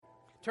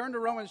Turn to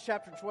Romans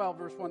chapter 12,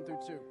 verse 1 through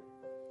 2.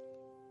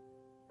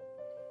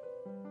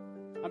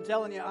 I'm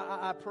telling you,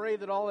 I pray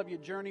that all of you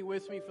journey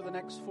with me for the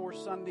next 4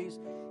 Sundays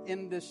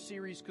in this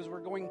series, because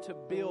we're going to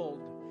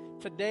build.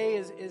 Today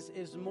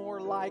is more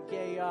like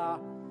a,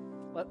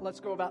 let's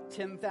go about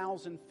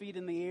 10,000 feet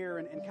in the air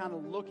and kind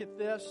of look at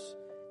this.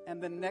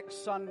 And then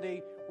next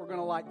Sunday, we're going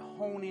to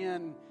hone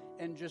in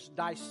and just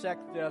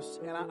dissect this.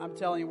 And I'm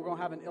telling you, we're going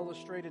to have an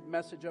illustrated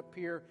message up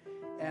here.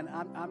 And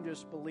I'm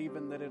just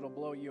believing that it'll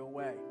blow you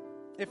away.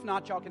 If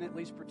not, y'all can at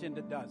least pretend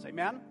it does.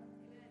 Amen?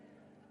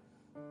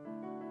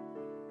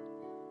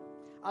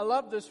 I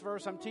love this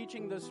verse. I'm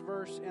teaching this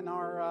verse in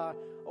our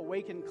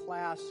Awaken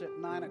class at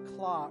 9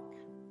 o'clock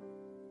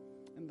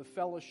in the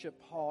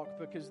fellowship hall,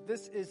 because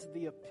this is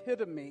the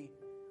epitome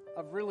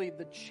of really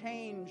the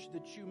change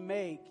that you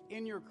make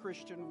in your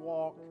Christian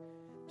walk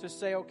to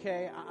say,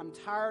 okay, I'm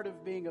tired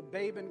of being a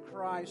babe in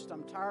Christ.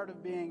 I'm tired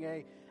of being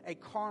a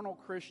carnal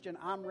Christian.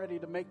 I'm ready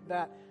to make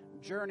that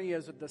journey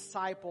as a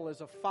disciple,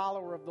 as a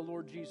follower of the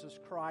Lord Jesus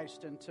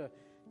Christ, and to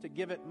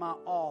give it my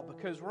all.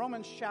 Because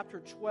Romans chapter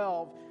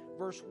 12,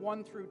 verse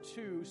 1 through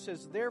 2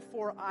 says,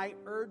 "Therefore I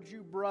urge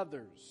you,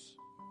 brothers,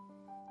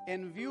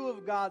 in view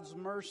of God's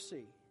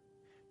mercy,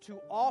 to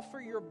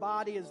offer your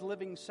body as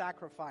living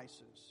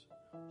sacrifices,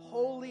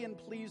 holy and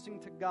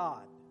pleasing to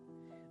God.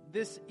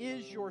 This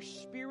is your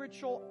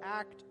spiritual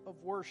act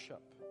of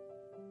worship."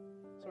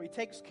 So he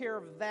takes care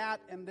of that,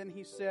 and then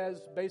he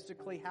says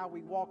basically how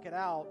we walk it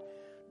out.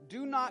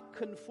 "Do not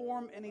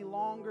conform any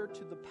longer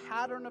to the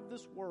pattern of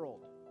this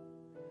world,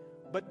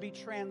 but be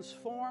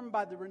transformed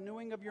by the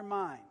renewing of your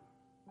mind.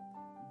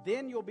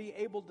 Then you'll be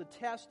able to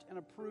test and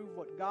approve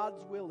what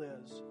God's will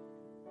is,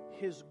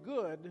 His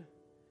good,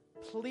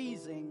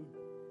 pleasing,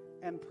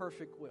 and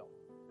perfect will."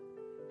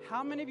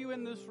 How many of you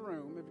in this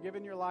room have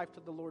given your life to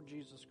the Lord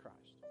Jesus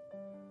Christ?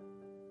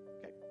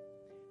 Okay.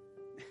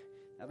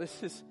 Now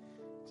this is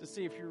to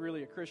see if you're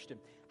really a Christian.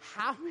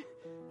 How many?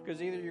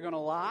 Because either you're going to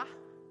lie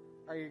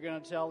or you're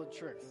going to tell the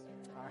truth.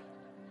 All right.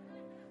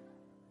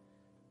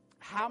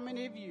 How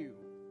many of you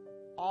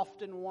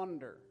often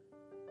wonder,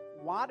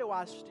 why do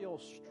I still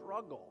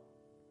struggle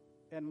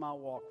in my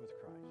walk with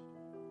Christ?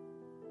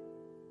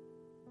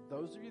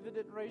 Those of you that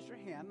didn't raise your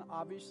hand,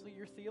 obviously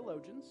you're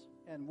theologians,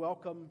 and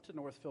welcome to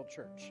Northfield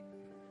Church.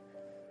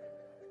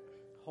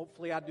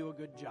 Hopefully I do a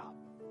good job.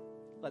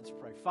 Let's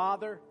pray.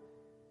 Father,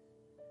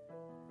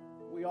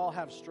 we all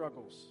have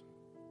struggles.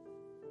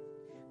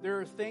 There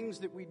are things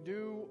that we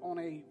do on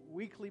a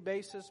weekly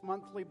basis,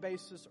 monthly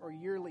basis, or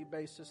yearly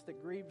basis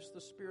that grieves the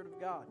Spirit of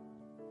God.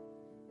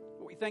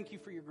 But we thank you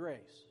for your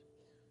grace.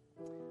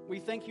 We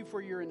thank you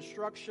for your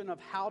instruction of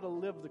how to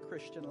live the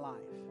Christian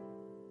life.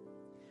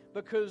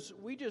 Because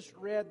we just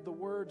read the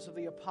words of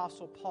the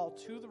Apostle Paul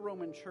to the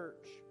Roman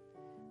church.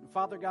 And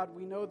Father God,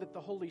 we know that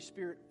the Holy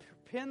Spirit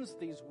pens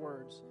these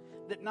words,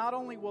 that not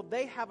only will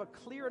they have a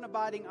clear and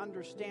abiding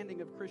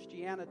understanding of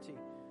Christianity,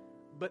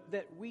 but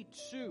that we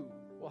too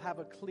will have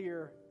a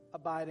clear,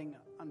 abiding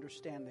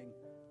understanding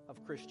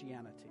of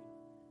Christianity.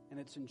 And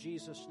it's in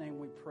Jesus' name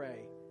we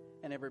pray.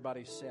 And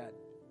everybody said,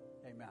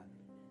 amen.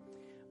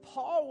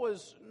 Paul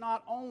was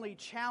not only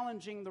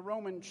challenging the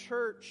Roman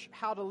church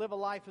how to live a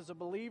life as a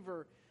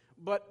believer,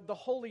 but the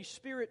Holy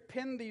Spirit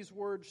penned these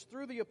words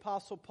through the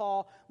Apostle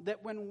Paul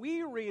that when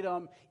we read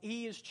them,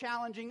 he is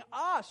challenging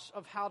us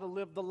of how to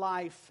live the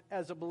life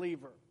as a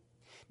believer.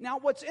 Now,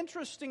 what's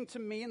interesting to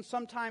me, and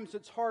sometimes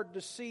it's hard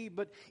to see,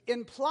 but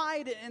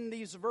implied in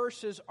these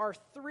verses are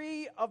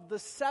 3 of the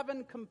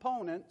 7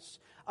 components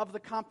of the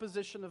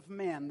composition of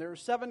man. There are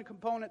 7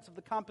 components of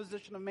the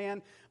composition of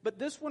man, but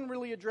this one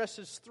really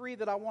addresses 3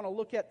 that I want to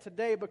look at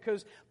today,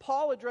 because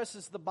Paul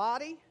addresses the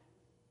body,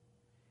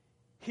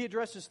 he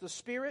addresses the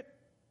spirit,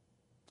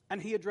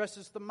 and he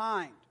addresses the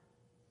mind.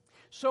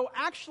 So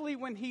actually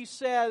when he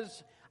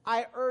says,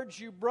 "I urge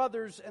you,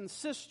 brothers and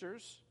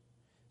sisters,"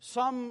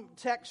 some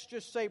texts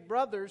just say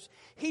brothers,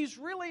 he's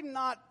really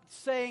not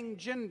saying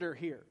gender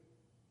here.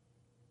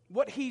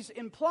 What he's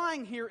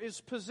implying here is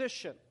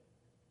position.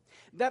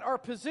 That our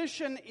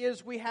position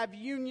is we have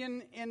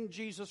union in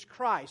Jesus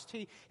Christ.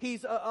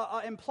 He's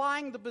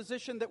implying the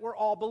position that we're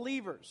all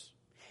believers.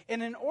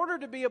 And in order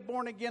to be a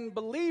born-again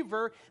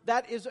believer,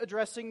 that is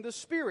addressing the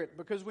Spirit.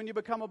 Because when you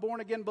become a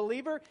born-again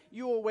believer,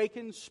 you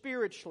awaken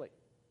spiritually.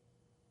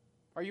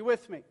 Are you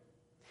with me?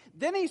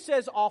 Then he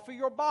says, offer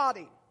your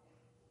body.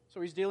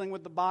 So he's dealing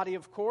with the body,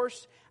 of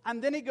course.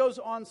 And then he goes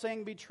on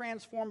saying, be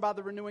transformed by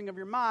the renewing of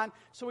your mind.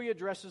 So he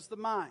addresses the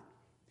mind.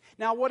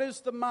 Now, what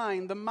is the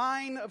mind? The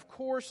mind, of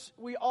course,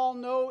 we all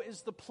know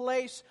is the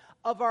place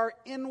of our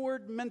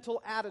inward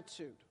mental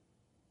attitude.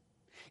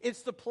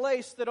 It's the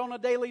place that on a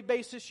daily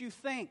basis you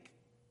think.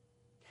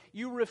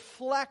 You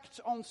reflect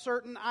on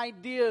certain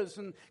ideas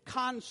and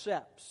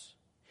concepts.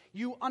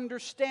 You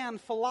understand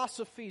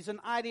philosophies and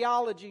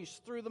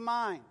ideologies through the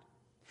mind.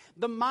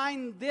 The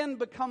mind then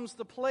becomes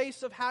the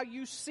place of how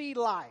you see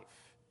life.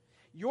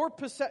 Your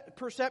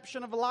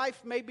perception of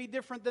life may be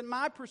different than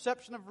my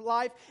perception of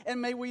life,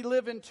 and may we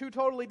live in two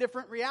totally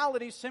different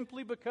realities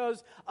simply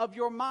because of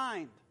your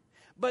mind.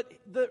 But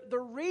the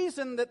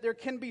reason that there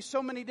can be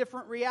so many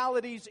different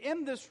realities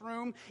in this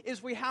room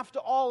is we have to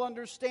all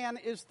understand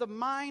is the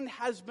mind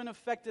has been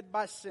affected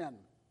by sin.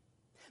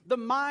 The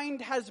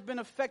mind has been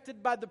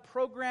affected by the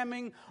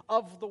programming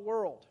of the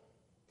world.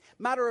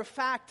 Matter of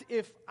fact,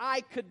 if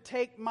I could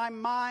take my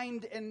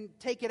mind and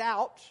take it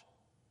out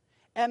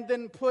and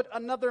then put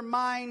another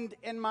mind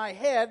in my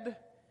head,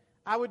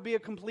 I would be a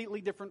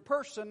completely different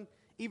person,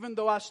 even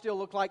though I still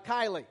look like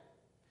Kylie.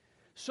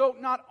 So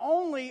not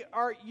only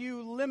are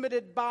you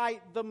limited by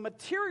the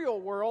material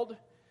world,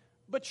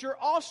 but you're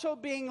also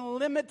being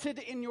limited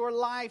in your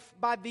life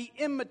by the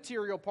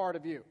immaterial part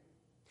of you.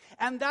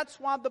 And that's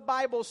why the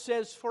Bible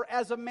says, for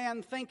as a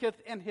man thinketh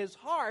in his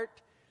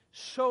heart,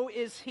 so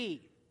is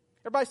he.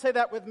 Everybody say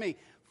that with me.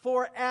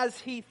 For as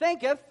he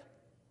thinketh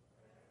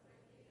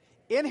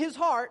in his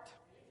heart,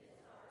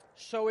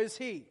 so is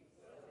he.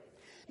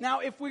 Now,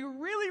 if we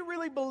really,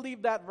 really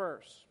believe that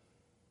verse,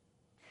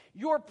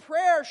 your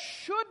prayer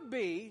should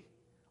be,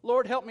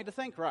 Lord, help me to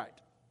think right.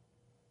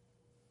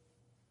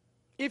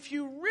 If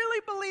you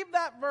really believe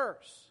that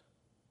verse,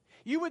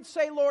 you would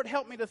say, Lord,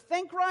 help me to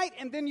think right,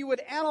 and then you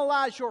would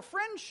analyze your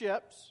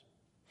friendships,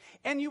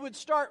 and you would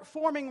start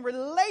forming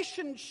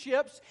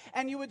relationships,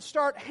 and you would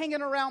start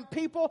hanging around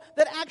people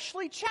that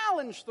actually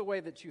challenge the way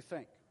that you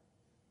think,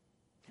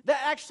 that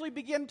actually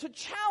begin to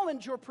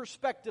challenge your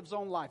perspectives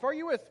on life. Are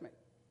you with me?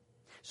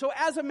 So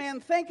as a man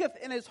thinketh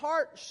in his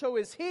heart, so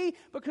is he,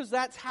 because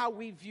that's how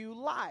we view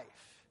life.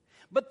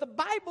 But the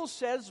Bible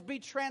says, be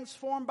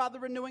transformed by the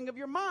renewing of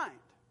your mind.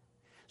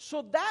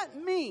 So that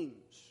means,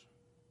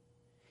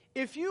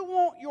 if you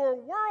want your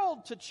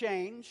world to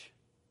change,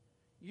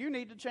 you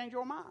need to change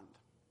your mind.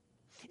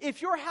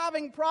 If you're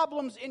having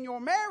problems in your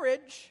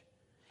marriage,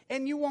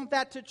 and you want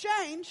that to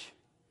change,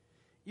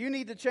 you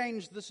need to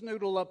change this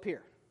noodle up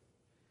here.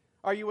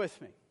 Are you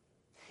with me?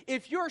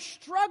 If you're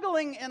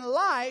struggling in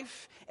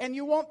life and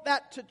you want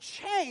that to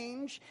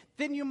change,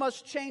 then you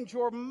must change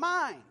your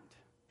mind.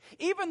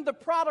 Even the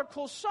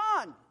prodigal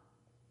son,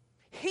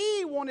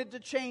 he wanted to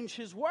change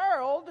his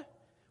world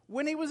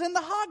when he was in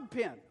the hog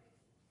pen.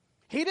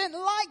 He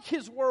didn't like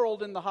his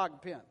world in the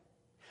hog pen.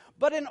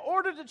 But in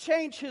order to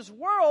change his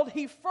world,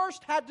 he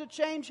first had to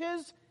change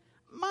his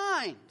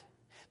mind.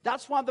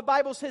 That's why the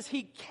Bible says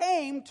he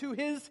came to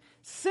his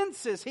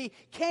senses. He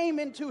came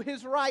into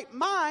his right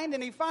mind,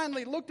 and he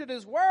finally looked at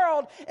his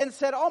world and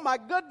said, oh my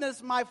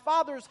goodness, my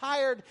father's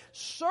hired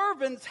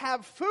servants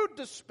have food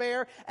to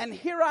spare, and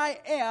here I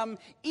am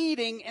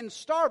eating and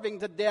starving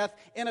to death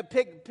in a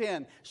pig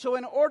pen. So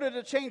in order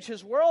to change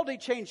his world, he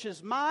changed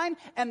his mind,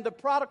 and the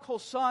prodigal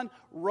son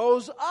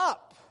rose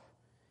up.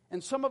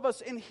 And some of us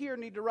in here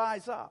need to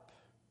rise up.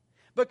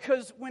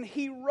 Because when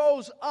he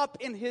rose up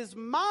in his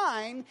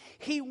mind,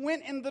 he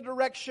went in the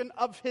direction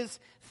of his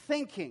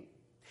thinking.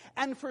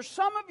 And for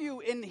some of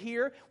you in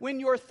here, when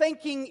your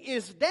thinking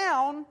is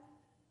down,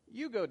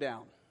 you go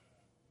down.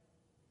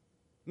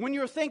 When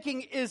your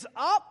thinking is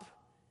up,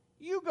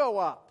 you go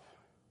up.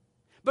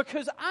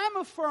 Because I'm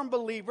a firm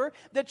believer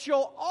that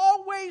you'll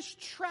always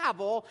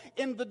travel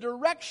in the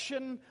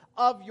direction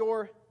of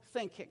your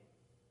thinking.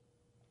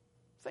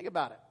 Think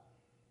about it.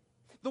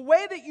 The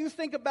way that you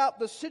think about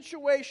the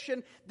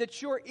situation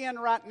that you're in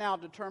right now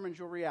determines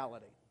your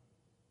reality.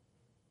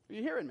 Are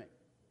you hearing me?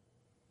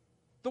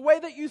 The way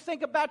that you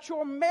think about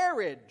your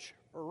marriage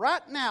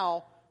right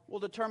now will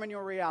determine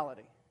your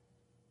reality.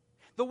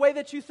 The way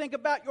that you think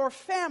about your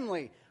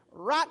family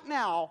right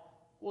now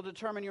will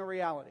determine your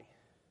reality.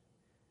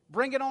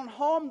 Bring it on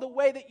home, the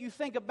way that you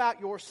think about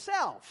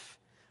yourself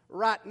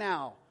right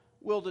now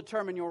will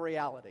determine your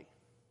reality.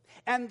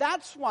 And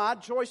that's why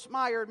Joyce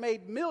Meyer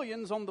made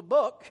millions on the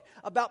book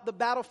about the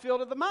battlefield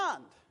of the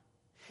mind.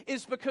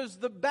 Is because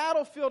the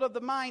battlefield of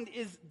the mind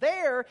is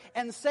there,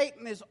 and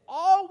Satan is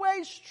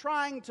always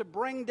trying to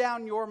bring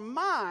down your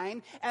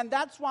mind. And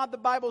that's why the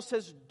Bible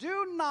says,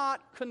 do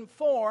not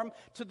conform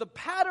to the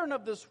pattern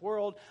of this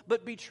world,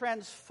 but be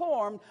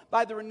transformed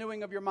by the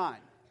renewing of your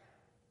mind.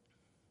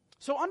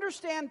 So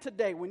understand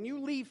today, when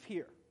you leave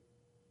here,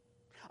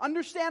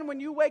 understand when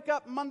you wake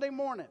up Monday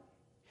morning,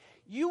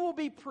 you will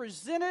be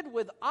presented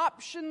with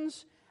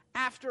options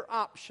after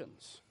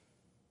options.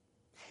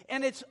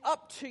 And it's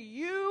up to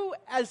you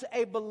as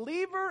a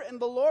believer in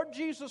the Lord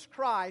Jesus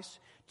Christ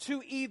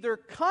to either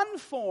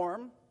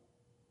conform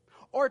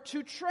or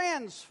to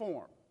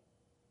transform.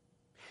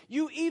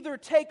 You either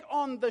take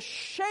on the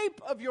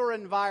shape of your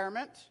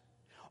environment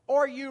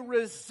or you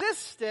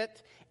resist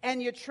it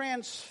and you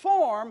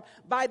transform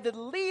by the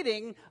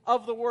leading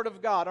of the Word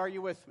of God. Are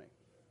you with me?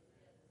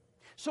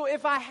 So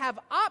if I have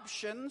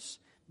options,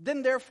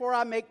 then therefore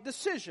I make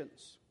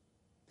decisions.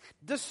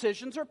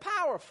 Decisions are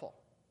powerful.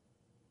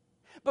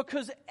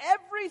 Because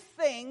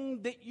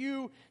everything that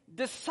you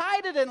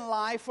decided in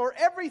life or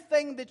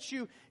everything that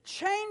you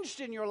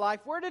changed in your life,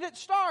 where did it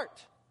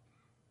start?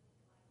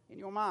 In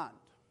your mind.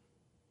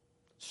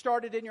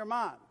 Started in your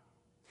mind.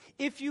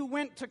 If you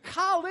went to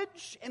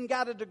college and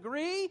got a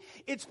degree,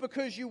 it's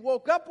because you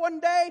woke up one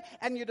day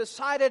and you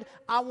decided,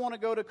 I want to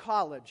go to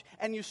college.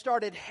 And you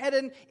started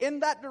heading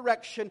in that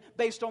direction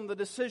based on the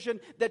decision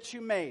that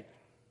you made.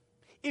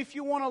 If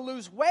you want to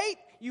lose weight,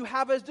 you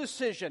have a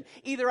decision.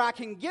 Either I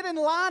can get in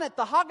line at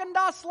the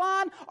Haagen-Dazs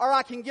line, or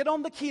I can get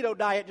on the keto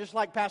diet just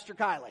like Pastor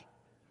Kylie.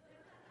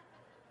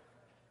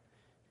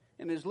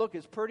 And his look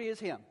is pretty as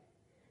him.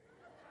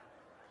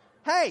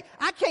 Hey,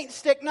 I can't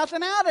stick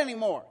nothing out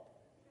anymore.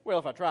 Well,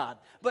 if I tried.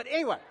 But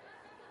anyway,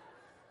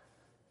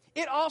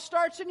 it all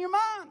starts in your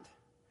mind.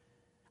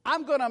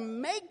 I'm going to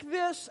make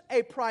this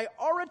a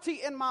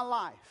priority in my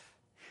life.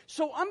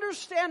 So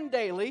understand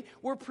daily,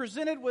 we're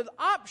presented with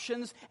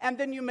options, and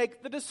then you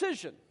make the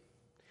decision.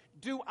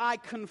 Do I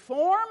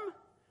conform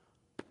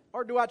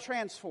or do I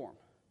transform?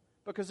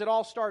 Because it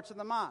all starts in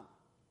the mind.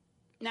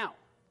 Now,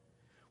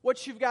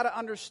 what you've got to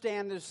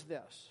understand is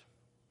this.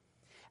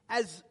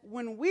 As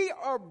when we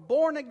are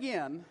born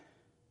again,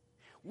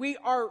 we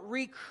are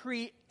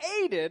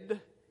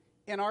recreated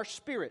in our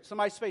spirit.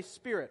 Somebody say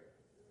spirit.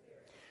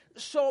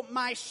 So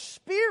my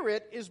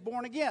spirit is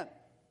born again.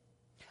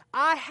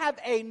 I have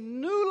a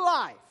new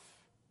life.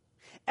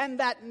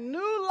 And that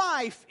new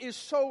life is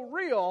so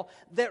real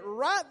that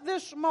right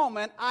this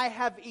moment I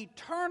have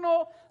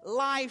eternal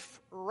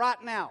life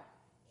right now.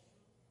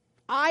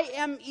 I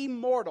am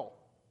immortal.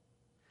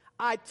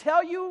 I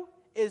tell you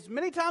as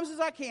many times as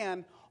I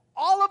can,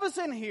 all of us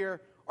in here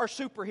are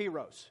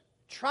superheroes.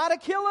 Try to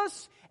kill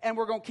us, and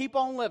we're going to keep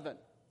on living.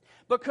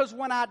 Because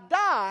when I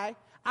die,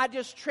 I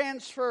just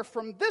transfer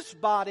from this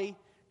body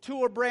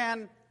to a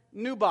brand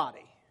new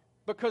body.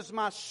 Because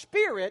my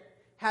spirit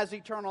has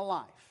eternal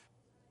life.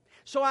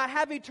 So I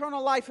have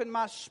eternal life in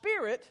my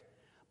spirit,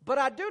 but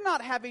I do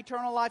not have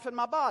eternal life in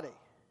my body.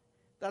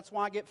 That's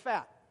why I get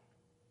fat.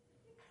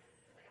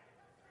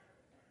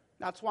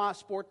 That's why I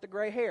sport the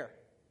gray hair.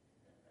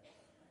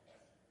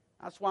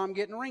 That's why I'm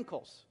getting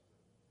wrinkles.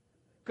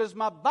 Because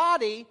my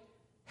body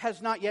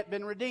has not yet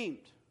been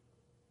redeemed.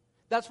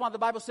 That's why the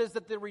Bible says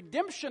that the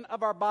redemption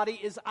of our body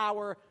is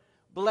our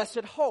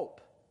blessed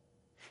hope.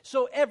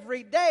 So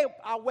every day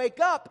I wake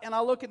up and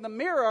I look in the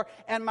mirror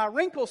and my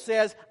wrinkle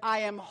says, I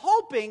am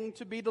hoping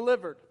to be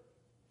delivered.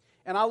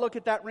 And I look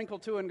at that wrinkle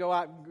too and go,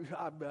 I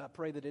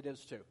pray that it is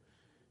too.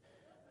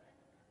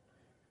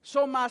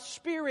 So my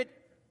spirit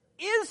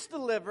is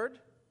delivered.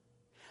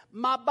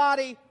 My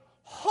body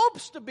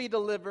hopes to be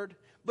delivered.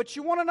 But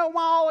you want to know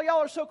why all of y'all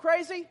are so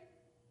crazy?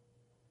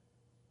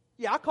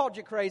 Yeah, I called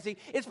you crazy.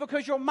 It's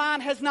because your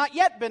mind has not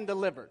yet been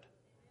delivered.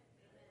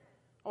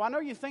 Oh, I know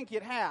you think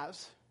it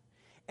has.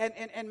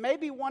 And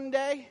maybe one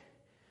day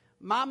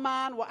my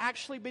mind will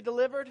actually be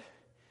delivered.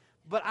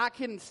 But I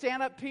can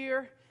stand up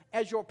here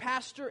as your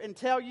pastor and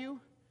tell you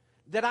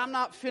that I'm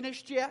not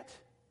finished yet.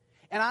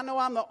 And I know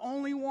I'm the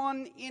only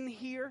one in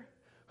here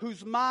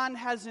whose mind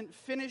hasn't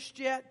finished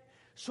yet.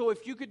 So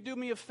if you could do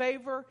me a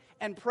favor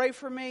and pray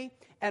for me,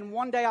 and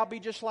one day I'll be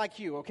just like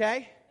you,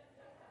 okay?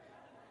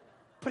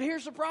 But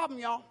here's the problem,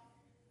 y'all.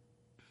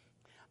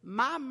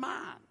 My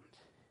mind,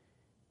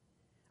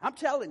 I'm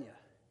telling you,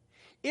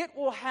 it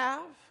will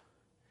have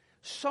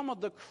some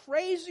of the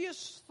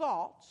craziest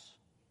thoughts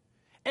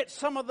at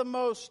some of the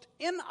most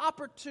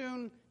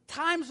inopportune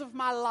times of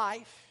my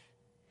life.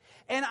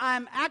 And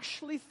I'm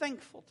actually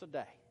thankful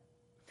today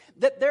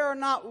that there are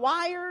not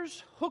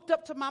wires hooked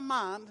up to my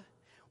mind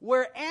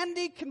where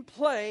Andy can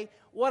play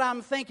what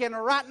I'm thinking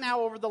right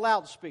now over the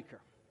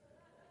loudspeaker.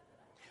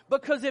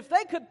 Because if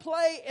they could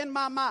play in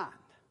my mind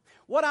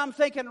what I'm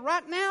thinking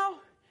right now,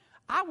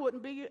 I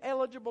wouldn't be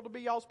eligible to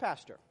be y'all's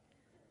pastor.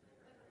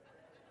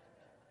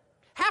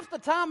 Half the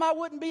time I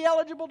wouldn't be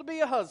eligible to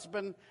be a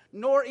husband,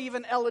 nor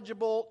even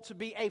eligible to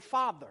be a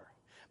father.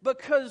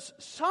 Because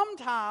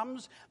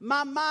sometimes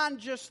my mind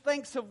just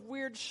thinks of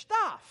weird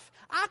stuff.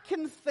 I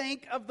can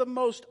think of the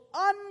most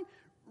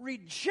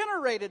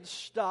unregenerated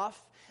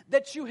stuff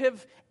that you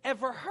have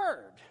ever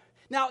heard.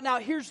 Now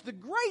here's the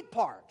great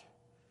part.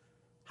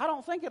 I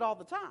don't think it all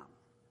the time.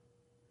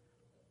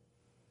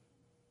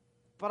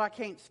 But I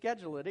can't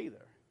schedule it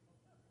either.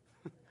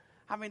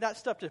 I mean, that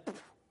stuff just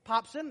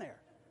pops in there.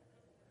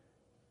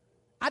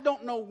 I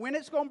don't know when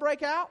it's going to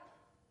break out.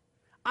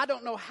 I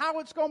don't know how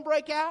it's going to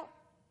break out.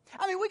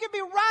 I mean, we could be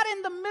right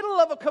in the middle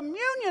of a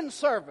communion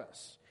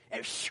service,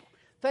 and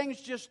things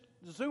just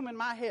zoom in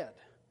my head.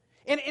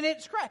 And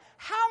it's great.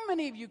 How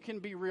many of you can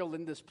be real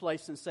in this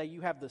place and say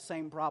you have the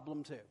same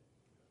problem too?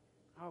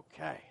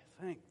 Okay,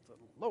 thank the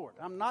Lord.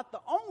 I'm not the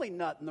only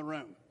nut in the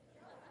room.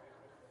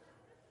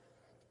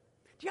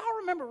 Do y'all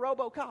remember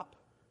RoboCop?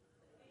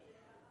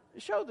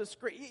 Show the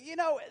screen. You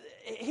know,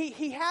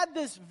 he had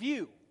this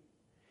view.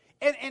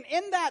 And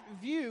in that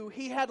view,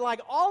 he had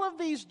like all of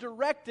these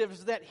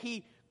directives that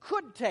he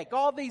could take,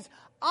 all these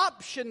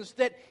options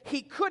that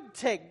he could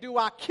take. Do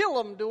I kill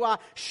him? Do I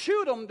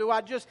shoot him? Do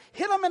I just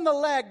hit him in the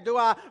leg? Do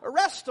I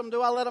arrest him?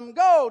 Do I let him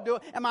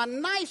go? Am I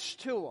nice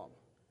to him?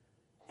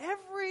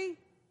 Every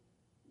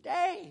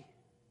day,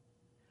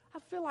 I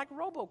feel like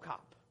RoboCop.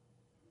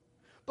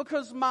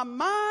 Because my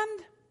mind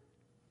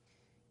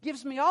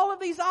gives me all of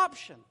these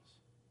options.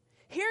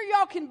 here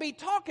y'all can be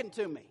talking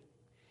to me,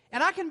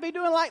 and I can be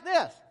doing like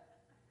this.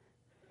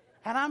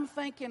 And I'm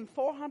thinking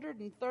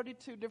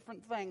 432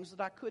 different things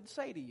that I could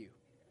say to you.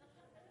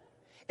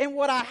 And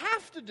what I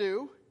have to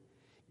do,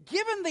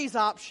 given these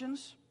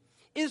options,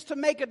 is to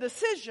make a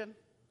decision.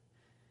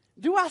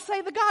 Do I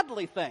say the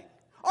godly thing?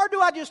 Or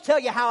do I just tell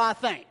you how I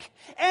think?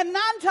 And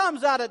 9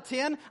 times out of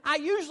 10, I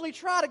usually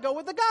try to go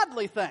with the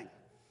godly thing.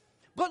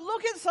 But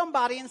look at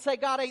somebody and say,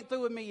 God ain't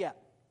through with me yet.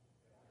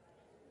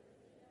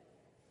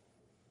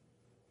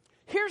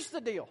 Here's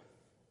the deal.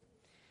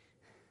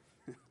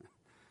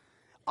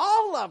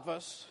 All of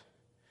us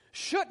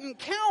shouldn't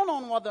count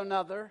on one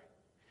another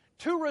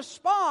to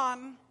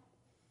respond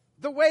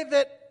the way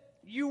that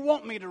you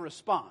want me to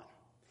respond.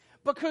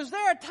 Because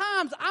there are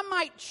times I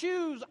might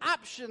choose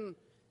option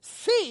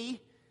C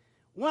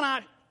when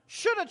I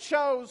should have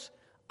chose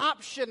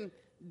option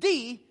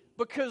D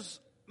because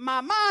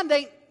my mind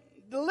ain't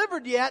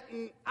delivered yet.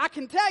 And I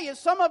can tell you,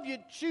 some of you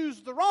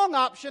choose the wrong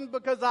option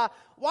because I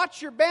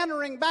watch your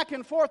bantering back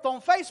and forth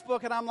on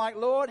Facebook and I'm like,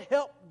 Lord,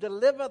 help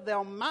deliver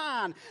their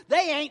mind.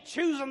 They ain't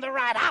choosing the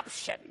right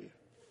option.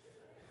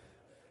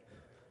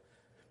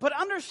 But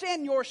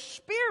understand, your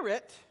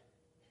spirit,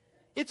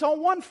 it's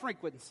on one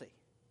frequency.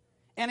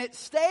 And it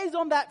stays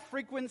on that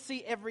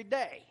frequency every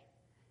day.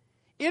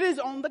 It is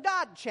on the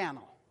God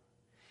channel.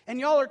 And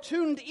y'all are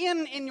tuned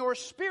in your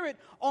spirit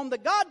on the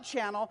God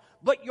channel,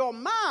 but your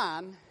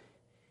mind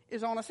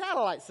is on a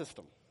satellite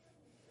system.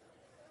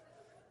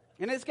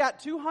 And it's got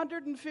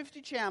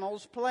 250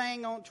 channels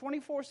playing on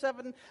 24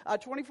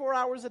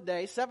 hours a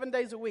day, 7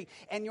 days a week.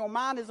 And your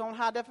mind is on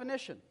high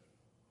definition.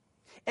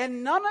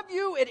 And none of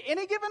you at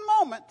any given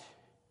moment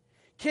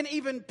can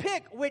even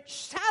pick which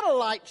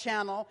satellite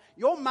channel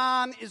your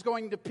mind is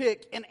going to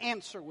pick and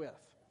answer with.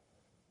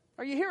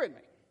 Are you hearing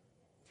me?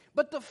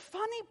 But the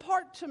funny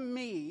part to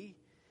me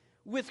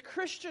with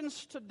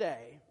Christians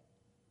today,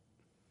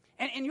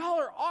 and y'all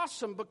are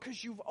awesome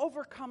because you've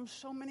overcome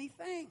so many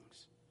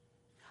things.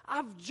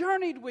 I've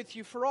journeyed with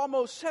you for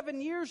almost 7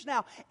 years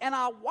now, and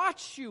I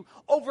watched you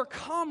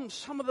overcome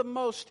some of the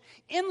most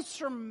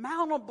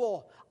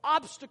insurmountable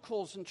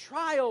obstacles and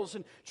trials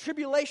and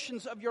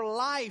tribulations of your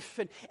life.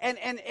 And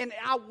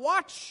I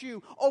watched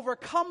you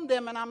overcome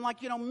them, and I'm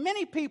like,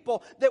 many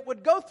people that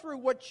would go through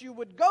what you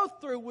would go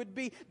through would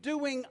be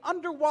doing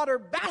underwater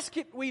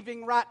basket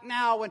weaving right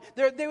now, and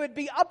they would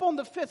be up on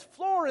the 5th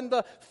floor in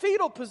the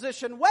fetal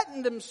position,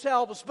 wetting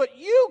themselves, but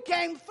you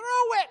came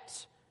through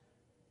it.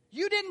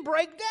 You didn't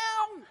break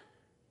down.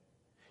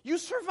 You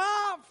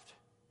survived.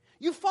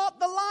 You fought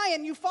the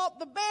lion. You fought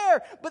the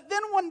bear. But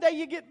then one day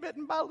you get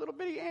bitten by a little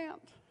bitty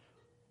ant.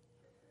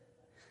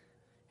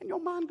 And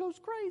your mind goes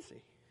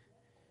crazy.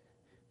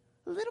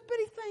 A little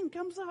bitty thing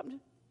comes up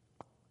and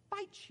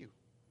bites you.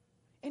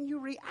 And you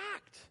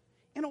react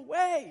in a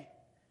way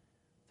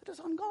that is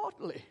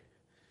ungodly.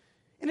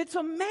 And it's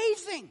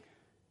amazing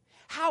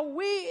how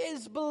we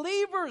as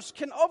believers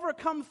can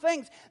overcome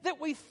things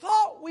that we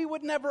thought we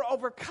would never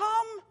overcome.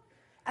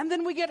 And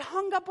then we get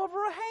hung up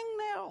over a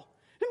hangnail.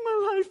 And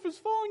my life is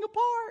falling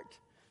apart.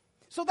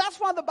 So that's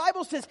why the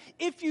Bible says,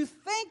 if you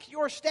think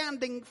you're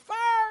standing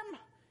firm,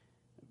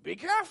 be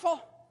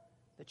careful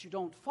that you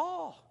don't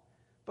fall.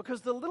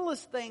 Because the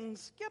littlest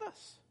things get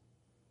us.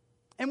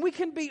 And we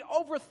can be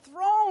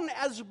overthrown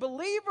as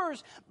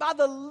believers by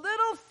the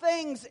little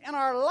things in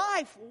our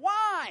life.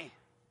 Why?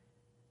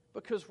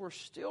 Because we're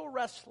still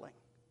wrestling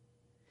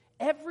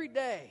every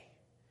day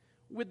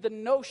with the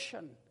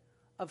notion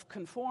of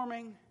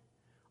conforming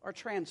or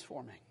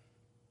transforming.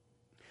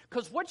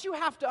 Because what you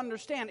have to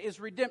understand is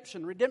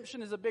redemption.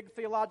 Redemption is a big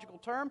theological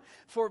term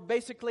for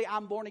basically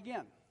I'm born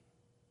again.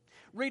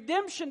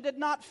 Redemption did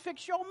not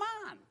fix your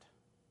mind.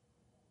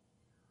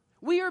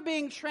 We are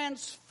being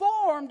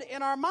transformed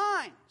in our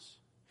minds.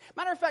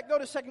 Matter of fact, go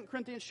to 2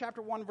 Corinthians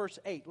chapter 1, verse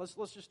 8. Let's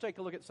just take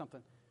a look at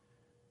something.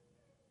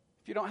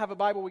 If you don't have a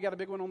Bible, we got a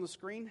big one on the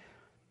screen.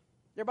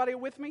 Everybody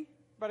with me?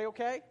 Everybody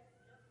okay?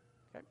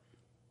 Okay.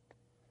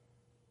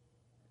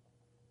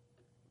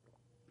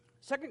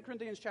 2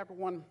 Corinthians chapter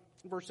 1,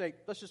 verse 8.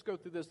 Let's just go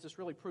through this. This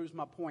really proves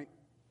my point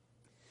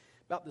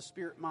about the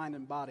spirit, mind,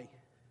 and body.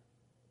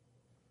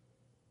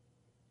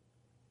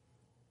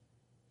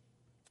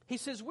 He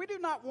says, we do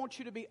not want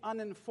you to be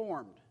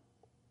uninformed,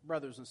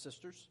 brothers and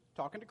sisters,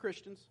 talking to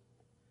Christians,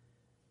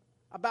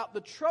 about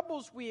the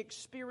troubles we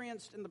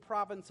experienced in the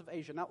province of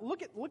Asia. Now,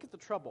 look at the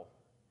trouble.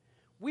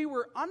 We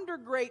were under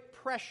great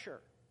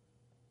pressure.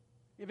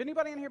 Have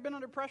anybody in here been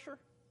under pressure?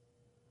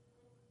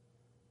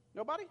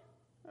 Nobody?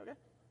 Okay.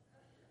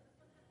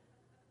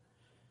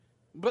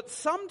 But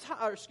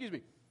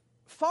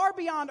far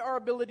beyond our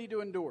ability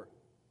to endure.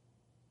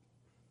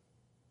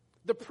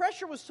 The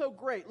pressure was so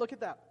great, look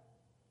at that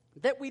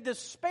we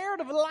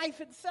despaired of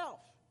life itself.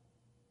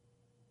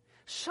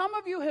 Some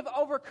of you have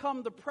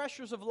overcome the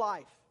pressures of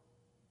life.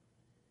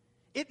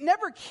 It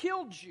never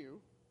killed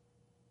you,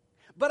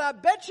 but I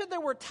bet you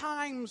there were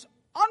times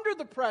under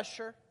the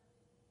pressure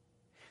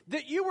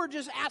that you were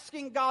just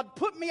asking God,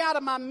 put me out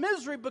of my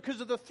misery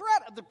because of the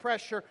threat of the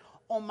pressure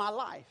on my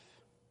life.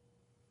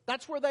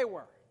 That's where they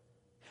were.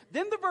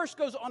 Then the verse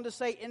goes on to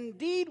say,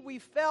 indeed we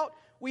felt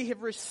we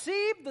have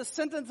received the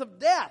sentence of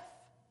death.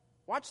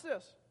 Watch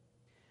this.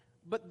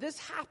 But this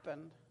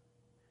happened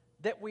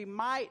that we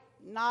might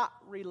not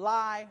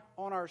rely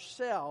on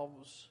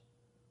ourselves,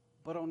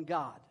 but on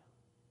God.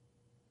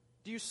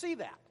 Do you see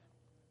that?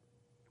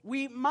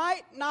 We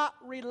might not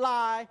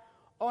rely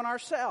on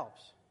ourselves.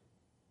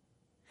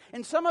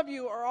 And some of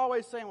you are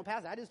always saying, well,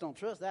 Pastor, I just don't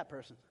trust that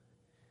person.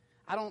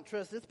 I don't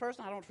trust this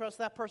person. I don't trust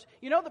that person.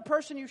 You know, the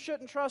person you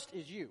shouldn't trust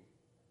is you.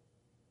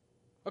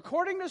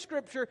 According to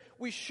Scripture,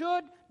 we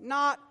should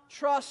not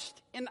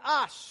trust in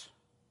us.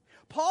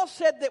 Paul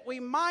said that we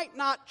might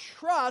not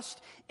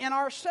trust in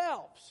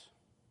ourselves.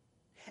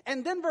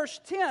 And then verse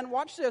 10,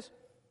 watch this.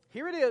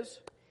 Here it is.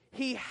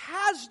 He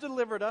has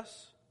delivered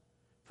us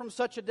from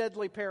such a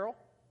deadly peril.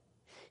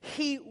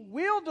 He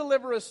will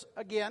deliver us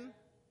again,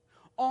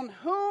 on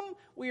whom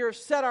we are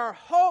set our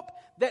hope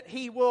that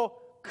He will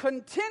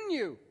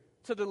continue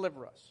to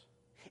deliver us.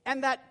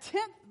 And that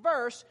 10th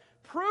verse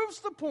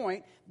proves the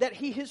point that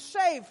He has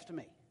saved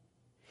me.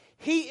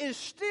 He is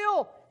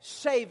still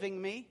saving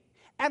me,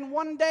 and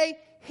one day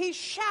He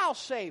shall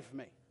save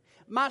me.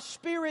 My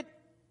spirit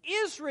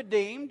is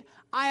redeemed.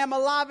 I am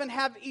alive and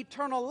have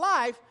eternal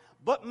life,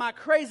 but my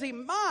crazy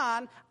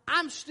mind,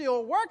 I'm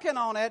still working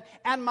on it,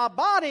 and my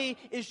body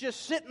is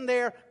just sitting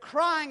there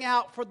crying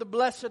out for the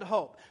blessed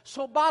hope.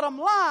 So bottom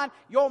line,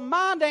 your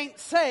mind ain't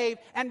saved,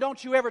 and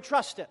don't you ever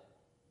trust it.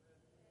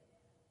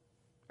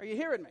 Are you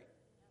hearing me?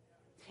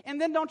 And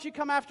then don't you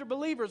come after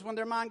believers when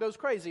their mind goes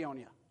crazy on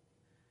you.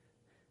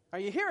 Are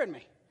you hearing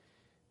me?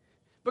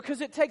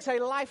 Because it takes a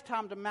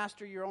lifetime to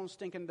master your own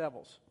stinking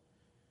devils.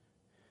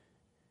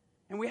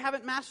 And we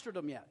haven't mastered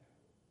them yet.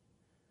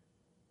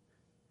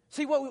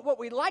 See, what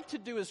we like to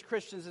do as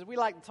Christians is we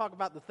like to talk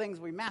about the things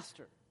we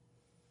master.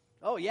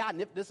 Oh, yeah, I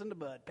nipped this in the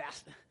bud,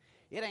 Pastor.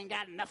 It ain't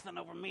got nothing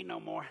over me no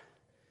more.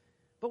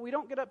 But we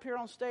don't get up here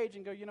on stage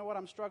and go, you know what,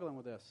 I'm struggling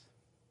with this.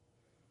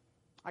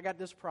 I got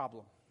this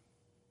problem.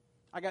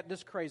 I got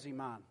this crazy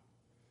mind.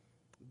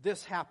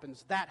 This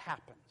happens, that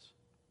happens.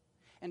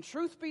 And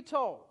truth be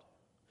told,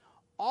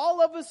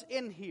 all of us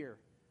in here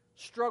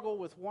struggle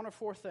with one of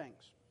four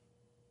things.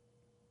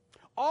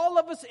 All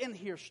of us in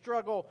here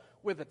struggle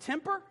with a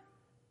temper,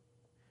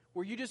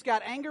 where you just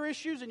got anger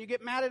issues and you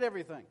get mad at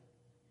everything.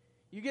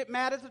 You get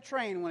mad at the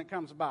train when it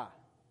comes by.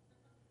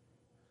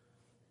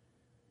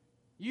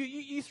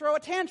 You throw a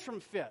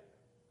tantrum fit.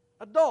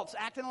 Adults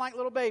acting like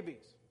little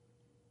babies.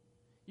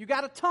 You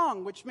got a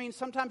tongue, which means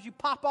sometimes you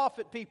pop off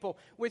at people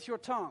with your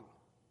tongue.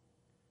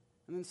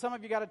 And then some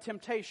of you got a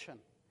temptation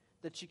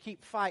that you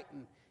keep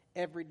fighting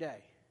every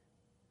day.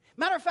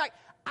 Matter of fact,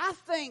 I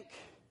think,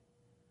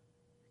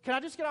 can I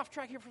just get off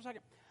track here for a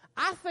second?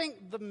 I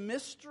think the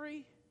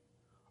mystery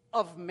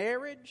of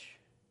marriage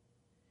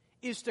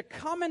is to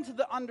come into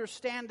the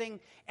understanding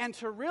and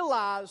to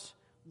realize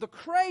the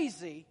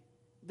crazy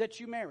that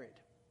you married.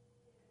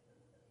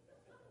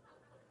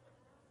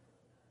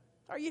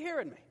 Are you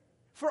hearing me?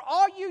 For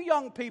all you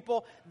young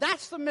people,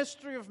 that's the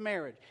mystery of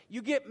marriage.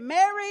 You get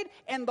married,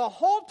 and the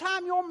whole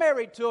time you're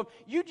married to them,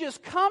 you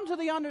just come to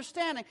the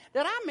understanding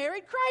that I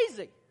married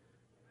crazy.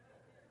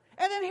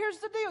 And then here's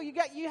the deal.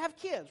 You have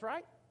kids,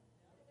 right?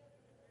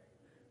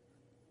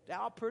 They're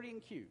all pretty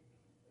and cute.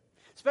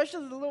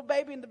 Especially the little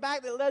baby in the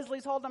back that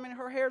Leslie's holding. I mean,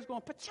 her hair's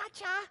going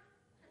pa-cha-cha.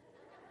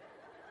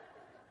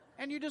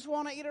 And you just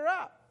want to eat her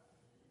up.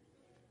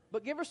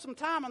 But give her some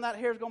time and that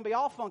hair's going to be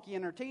all funky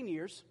in her teen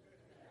years.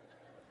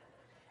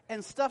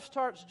 And stuff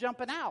starts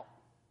jumping out.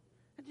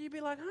 And you'd be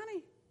like,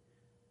 honey,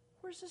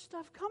 where's this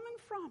stuff coming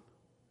from?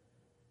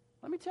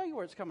 Let me tell you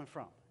where it's coming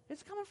from.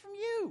 It's coming from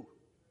you.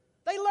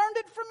 They learned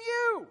it from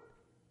you.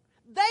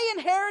 They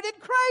inherited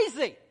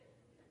crazy.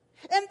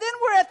 And then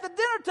we're at the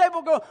dinner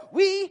table going,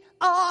 we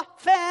are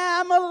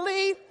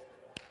family.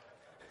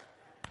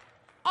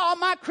 All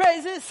my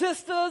crazy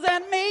sisters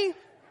and me.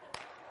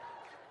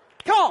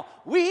 Come on.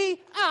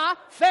 We are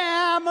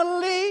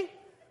family.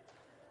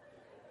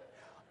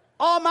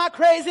 All my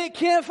crazy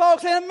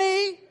kinfolks and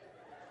me.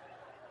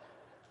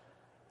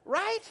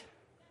 Right?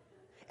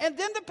 And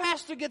then the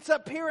pastor gets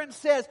up here and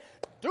says,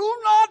 do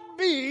not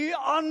be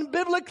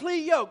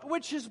unbiblically yoked,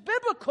 which is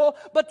biblical,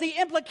 but the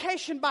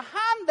implication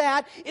behind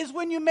that is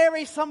when you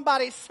marry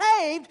somebody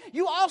saved,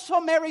 you also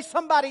marry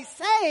somebody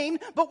sane,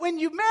 but when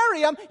you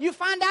marry them, you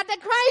find out they're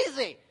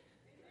crazy.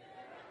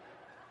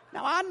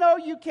 Now, I know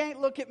you can't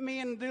look at me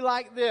and do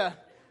like this,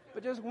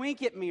 but just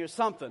wink at me or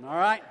something, all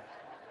right?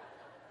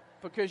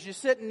 Because you're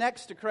sitting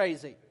next to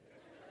crazy.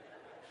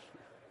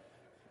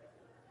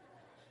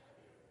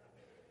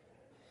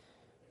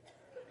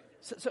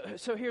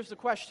 So here's the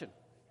question.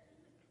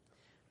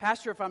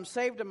 Pastor, if I'm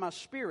saved in my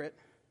spirit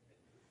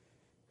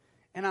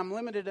and I'm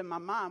limited in my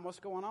mind,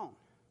 what's going on?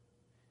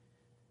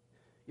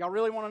 Y'all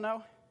really want to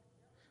know?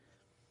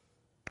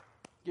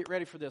 Get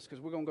ready for this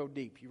because we're going to go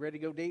deep. You ready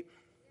to go deep?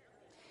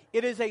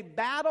 It is a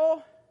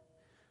battle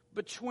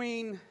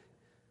between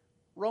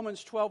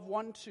Romans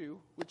 12:1-2,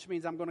 which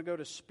means I'm going to go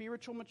to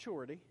spiritual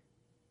maturity.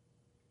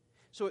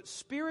 So it's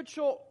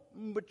spiritual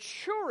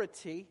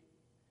maturity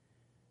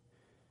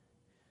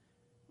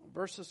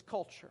versus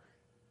culture.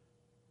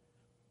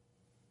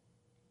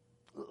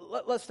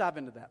 Let's dive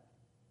into that.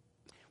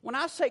 When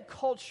I say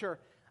culture,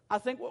 I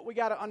think what we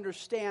got to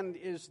understand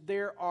is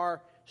there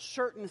are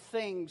certain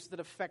things that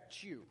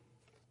affect you.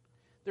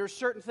 There are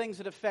certain things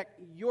that affect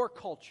your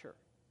culture.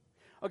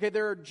 Okay,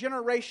 there are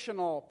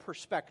generational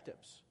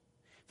perspectives.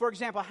 For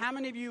example, how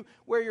many of you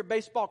wear your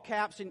baseball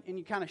caps and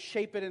you kind of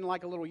shape it in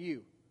like a little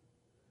U?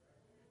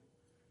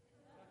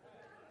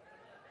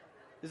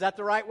 Is that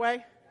the right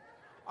way?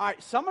 All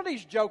right, some of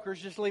these jokers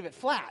just leave it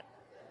flat.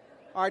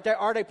 All right,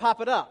 or they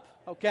pop it up,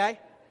 okay?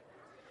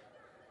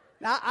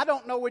 Now, I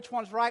don't know which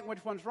one's right and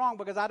which one's wrong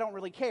because I don't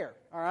really care,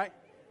 all right?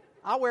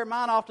 I wear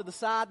mine off to the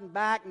side and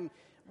back and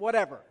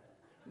whatever.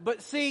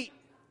 But see,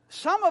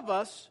 some of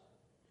us,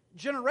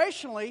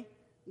 generationally,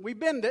 we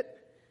bend it.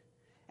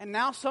 And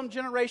now some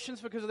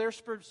generations, because of their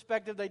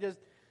perspective, they just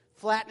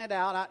flatten it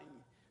out.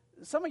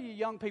 Some of you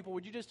young people,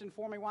 would you just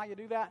inform me why you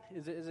do that?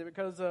 Is it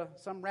because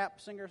some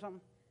rap singer or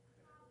something?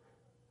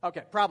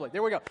 Okay, probably.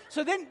 There we go.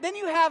 So then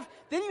you have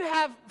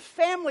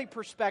family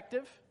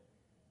perspective.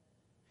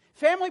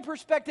 Family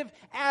perspective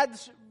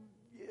adds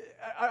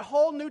a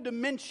whole new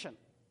dimension.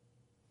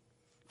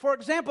 For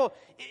example,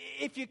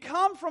 if you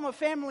come from a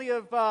family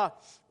of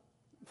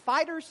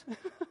fighters,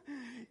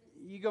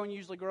 you're going to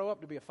usually grow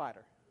up to be a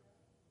fighter.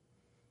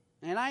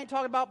 And I ain't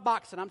talking about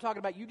boxing. I'm talking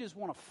about you just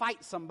want to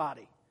fight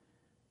somebody.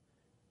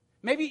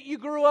 Maybe you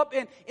grew up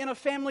in a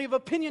family of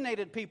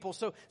opinionated people,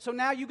 so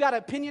now you got an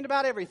opinion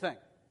about everything.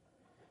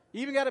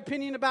 You even got an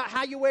opinion about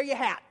how you wear your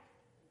hat.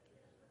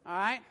 All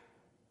right?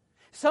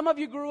 Some of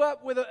you grew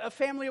up with a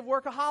family of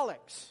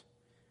workaholics.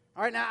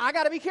 All right, now I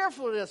got to be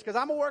careful of this because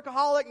I'm a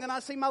workaholic and then I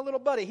see my little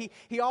buddy.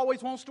 He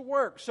always wants to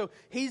work. So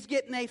he's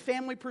getting a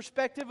family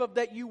perspective of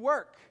that you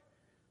work.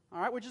 All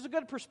right, which is a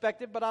good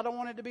perspective, but I don't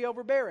want it to be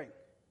overbearing.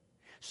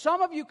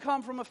 Some of you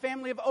come from a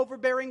family of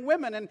overbearing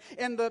women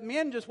and the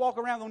men just walk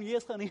around going,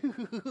 yes, honey,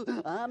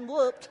 I'm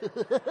whooped.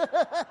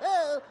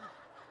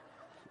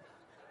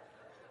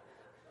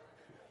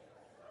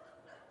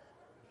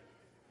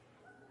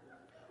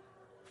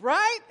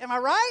 Right? Am I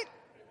right?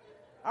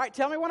 All right,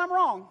 tell me when I'm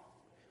wrong.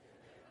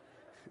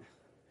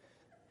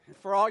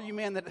 For all you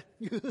men that,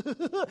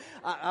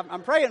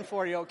 I'm praying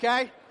for you,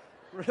 okay?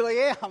 Really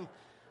am.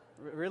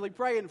 Really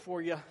praying for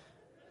you.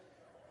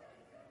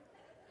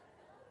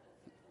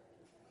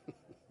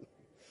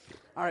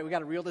 All right, we got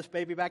to reel this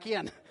baby back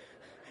in.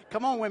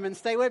 Come on, women,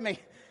 stay with me.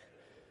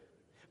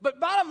 But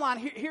bottom line,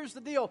 here's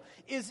the deal,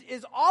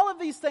 is all of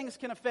these things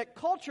can affect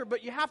culture,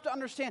 but you have to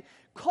understand,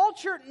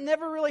 culture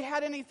never really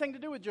had anything to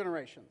do with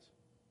generations.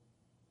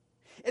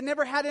 It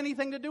never had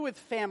anything to do with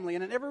family,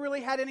 and it never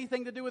really had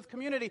anything to do with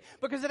community,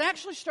 because it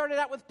actually started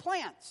out with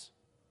plants.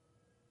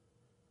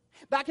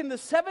 Back in the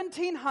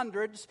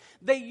 1700s,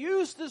 they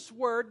used this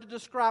word to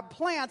describe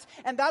plants,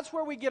 and that's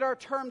where we get our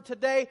term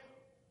today,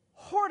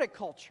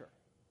 horticulture.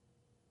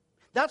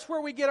 That's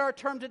where we get our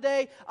term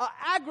today,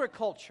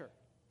 agriculture.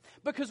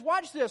 Because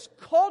watch this,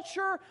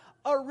 culture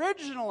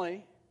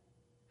originally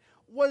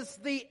was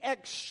the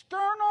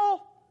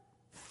external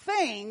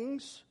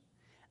things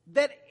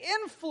that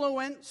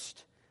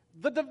influenced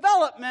the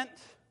development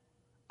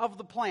of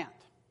the plant.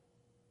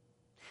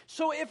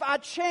 So if I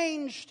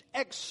changed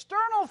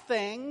external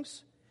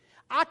things,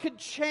 I could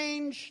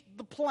change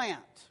the plant.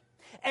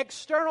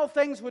 External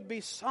things would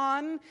be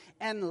sun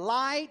and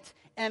light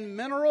and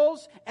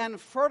minerals and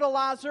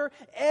fertilizer.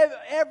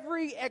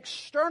 Every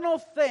external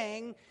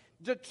thing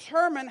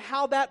determined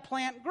how that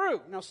plant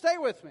grew. Now stay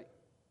with me.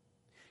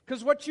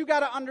 Because what you got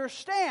to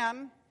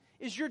understand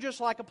is you're just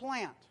like a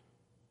plant.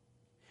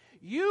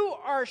 You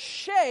are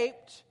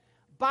shaped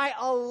by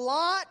a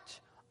lot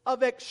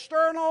of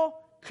external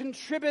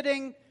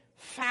contributing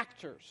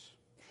factors.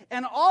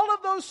 And all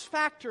of those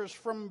factors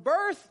from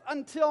birth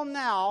until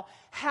now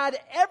had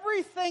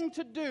everything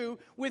to do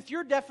with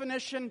your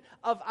definition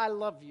of I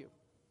love you.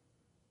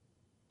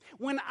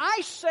 When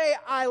I say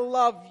I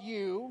love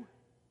you,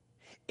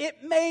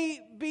 it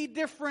may be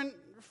different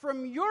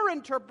from your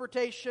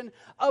interpretation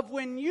of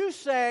when you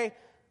say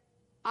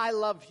I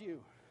love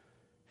you.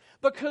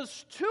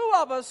 Because two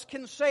of us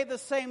can say the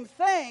same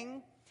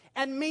thing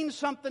and mean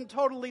something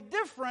totally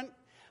different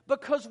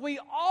because we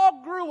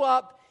all grew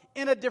up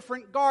in a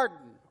different garden.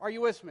 Are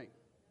you with me?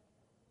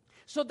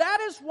 So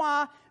that is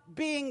why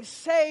being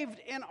saved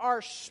in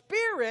our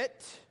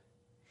spirit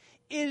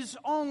is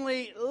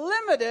only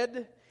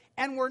limited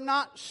and we're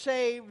not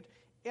saved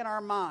in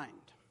our mind.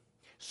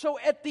 So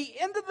at the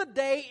end of the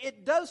day,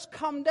 it does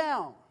come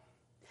down.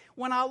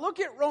 When I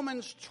look at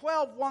Romans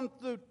 12, 1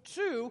 through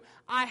 2,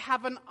 I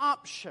have an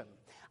option.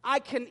 I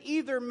can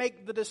either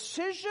make the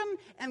decision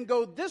and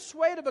go this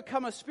way to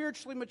become a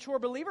spiritually mature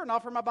believer and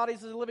offer my body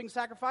as a living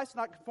sacrifice,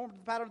 not conform to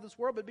the pattern of this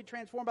world, but be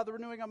transformed by the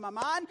renewing of my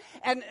mind.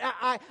 And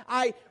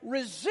I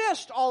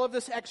resist all of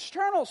this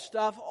external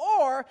stuff,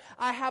 or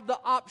I have the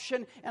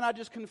option and I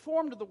just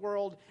conform to the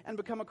world and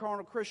become a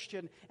carnal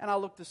Christian and I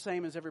look the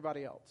same as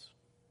everybody else.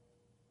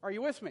 Are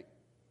you with me?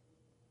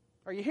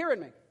 Are you hearing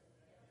me?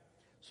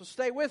 So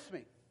stay with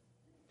me.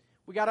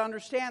 We got to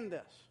understand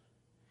this.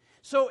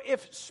 So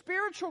if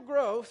spiritual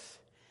growth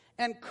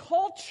and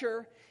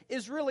culture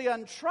is really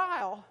on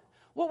trial,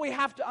 what we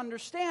have to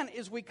understand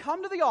is we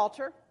come to the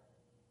altar,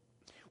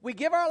 we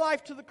give our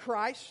life to the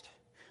Christ,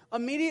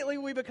 immediately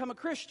we become a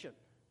Christian.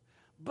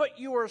 But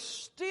you are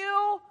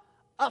still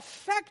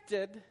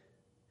affected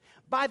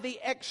by the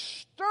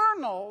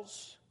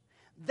externals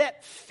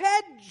that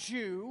fed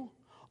you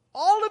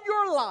all of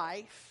your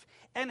life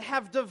and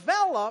have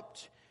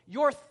developed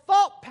your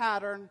thought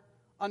pattern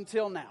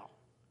until now.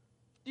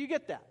 Do you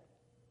get that?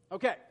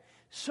 Okay.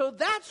 So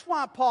that's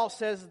why Paul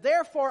says,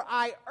 therefore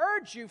I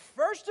urge you,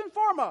 first and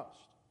foremost,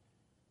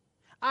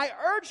 I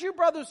urge you,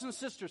 brothers and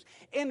sisters,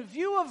 in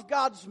view of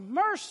God's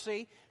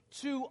mercy,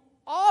 to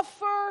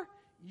offer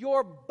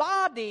your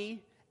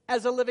body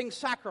as a living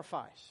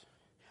sacrifice.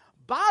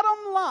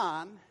 Bottom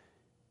line,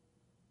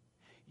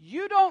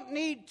 you don't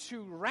need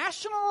to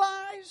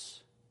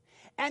rationalize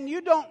and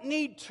you don't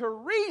need to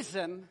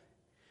reason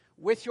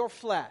with your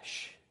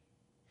flesh.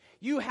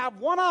 You have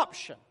one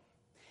option,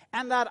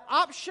 and that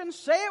option,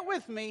 say it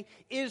with me,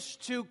 is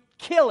to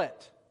kill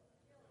it.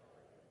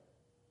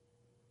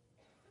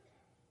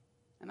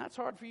 And that's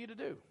hard for you to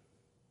do.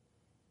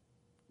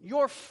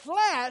 Your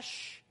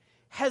flesh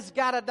has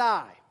got to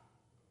die.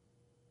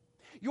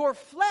 Your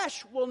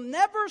flesh will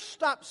never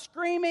stop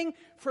screaming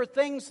for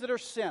things that are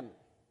sin.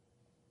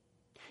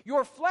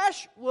 Your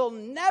flesh will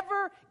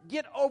never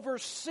get over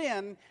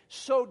sin,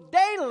 so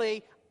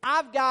daily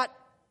I've got,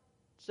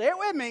 say it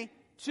with me,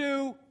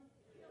 to.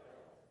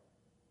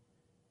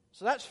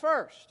 So that's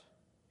first.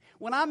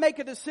 When I make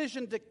a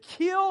decision to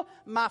kill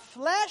my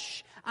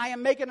flesh, I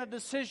am making a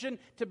decision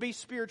to be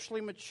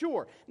spiritually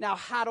mature. Now,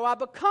 how do I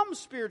become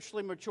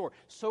spiritually mature?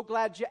 So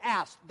glad you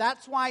asked.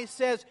 That's why he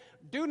says,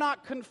 do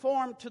not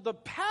conform to the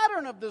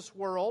pattern of this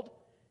world,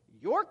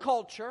 your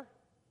culture,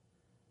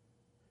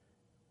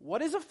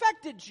 what has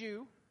affected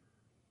you,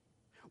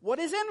 what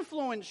has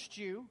influenced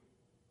you,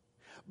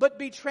 but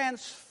be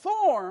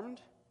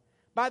transformed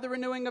by the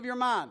renewing of your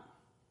mind.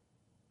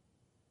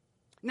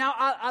 Now,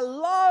 I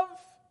love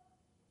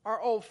our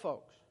old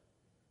folks.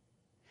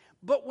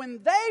 But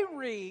when they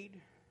read,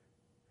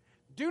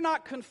 do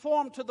not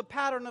conform to the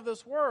pattern of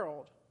this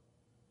world,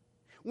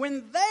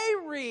 when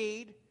they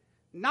read,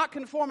 not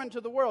conforming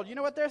to the world, you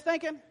know what they're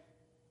thinking?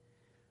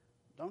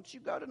 Don't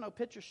you go to no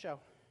picture show.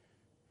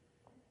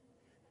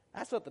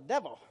 That's what the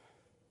devil.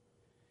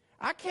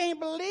 I can't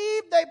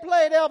believe they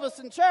played Elvis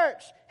in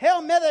church.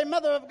 Hail Mary,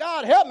 Mother of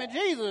God, help me,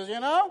 Jesus,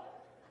 you know.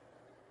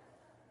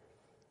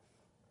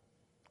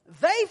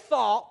 They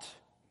thought,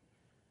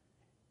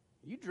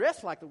 you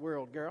dress like the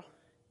world, girl.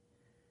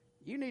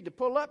 You need to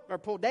pull up or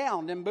pull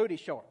down them booty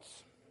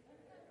shorts.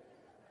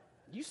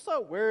 You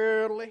so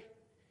worldly.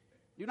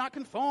 Do not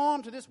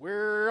conform to this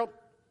world.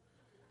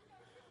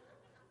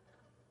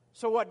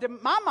 So what did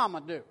my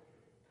mama do?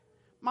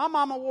 My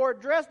mama wore a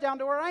dress down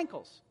to her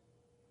ankles.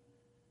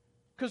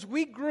 Because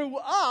we grew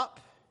up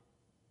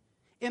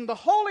in the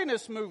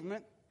holiness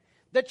movement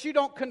that you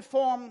don't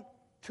conform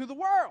to the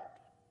world.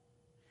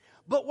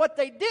 But what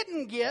they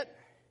didn't get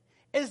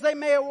is they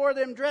may have wore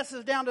them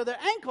dresses down to their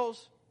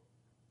ankles,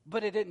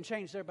 but it didn't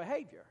change their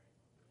behavior.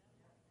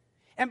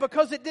 And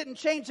because it didn't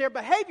change their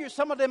behavior,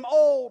 some of them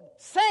old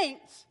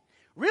saints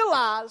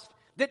realized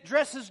that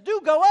dresses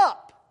do go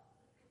up.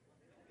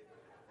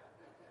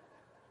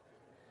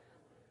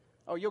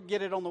 Oh, you'll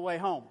get it on the way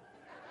home.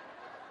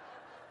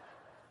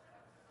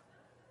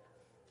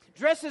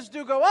 Dresses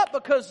do go up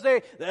because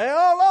they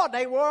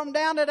wore them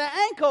down to their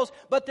ankles,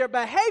 but their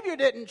behavior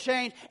didn't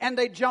change and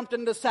they jumped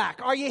in the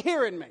sack. Are you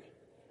hearing me?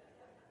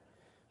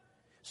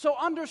 So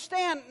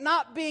understand,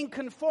 not being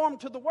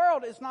conformed to the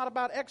world is not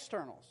about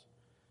externals.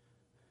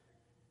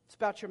 It's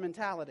about your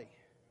mentality.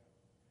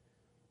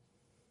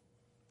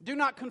 Do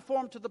not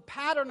conform to the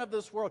pattern of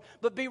this world,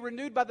 but be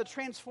renewed by the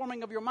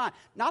transforming of your mind.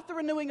 Not the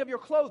renewing of your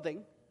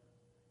clothing.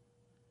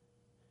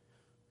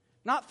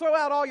 Not throw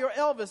out all your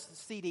Elvis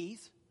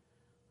CDs.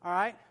 All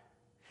right?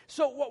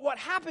 So what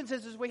happens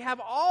is we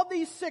have all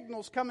these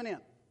signals coming in.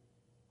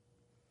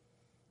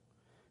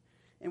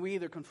 And we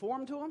either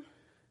conform to them,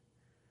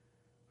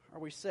 or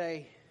we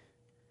say,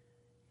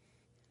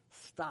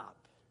 stop.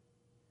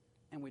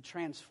 And we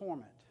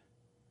transform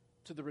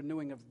it to the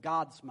renewing of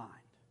God's mind.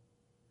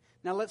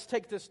 Now let's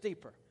take this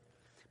deeper.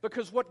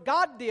 Because what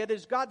God did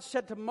is God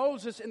said to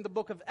Moses in the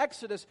book of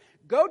Exodus,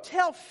 go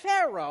tell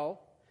Pharaoh,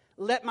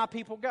 let my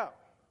people go.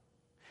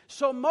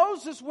 So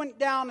Moses went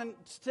down and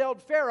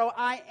told Pharaoh,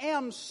 I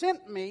am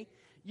sent me,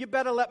 you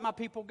better let my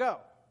people go.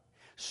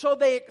 So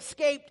they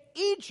escaped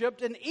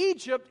Egypt, and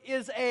Egypt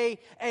is a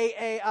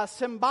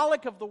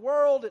symbolic of the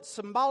world. It's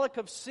symbolic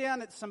of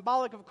sin. It's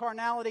symbolic of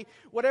carnality.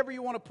 Whatever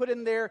you want to put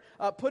in there,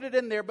 put it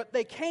in there. But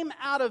they came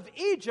out of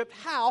Egypt,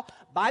 how?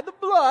 By the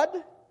blood.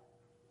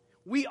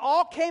 We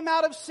all came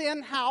out of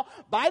sin, how?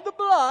 By the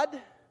blood.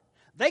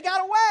 They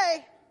got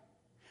away.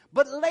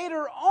 But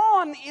later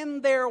on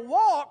in their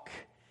walk,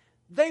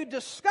 they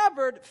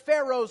discovered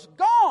Pharaoh's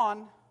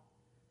gone,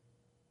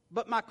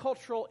 but my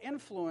cultural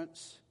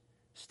influence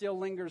still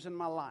lingers in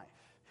my life.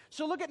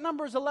 So look at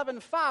Numbers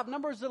 11:5.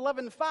 Numbers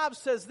 11:5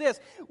 says this,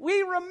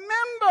 we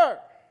remember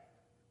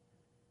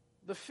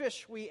the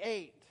fish we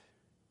ate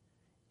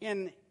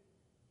in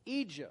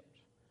Egypt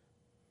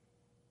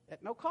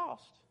at no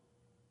cost.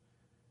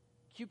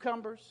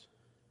 Cucumbers,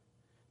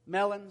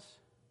 melons,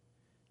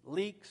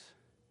 leeks,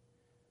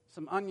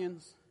 some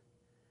onions,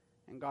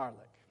 and garlic.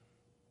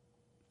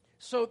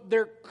 So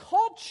their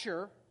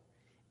culture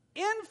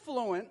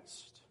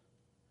influenced,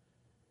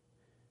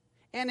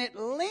 and it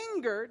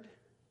lingered,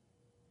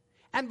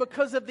 and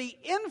because of the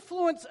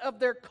influence of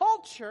their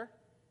culture,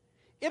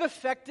 it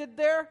affected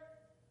their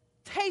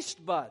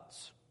taste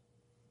buds.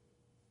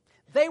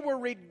 They were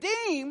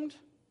redeemed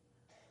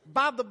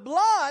by the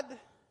blood,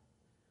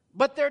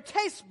 but their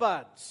taste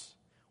buds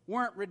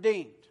weren't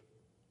redeemed.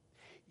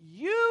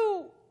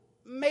 You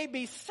may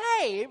be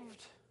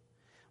saved,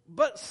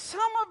 but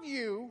some of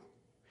you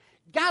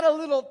got a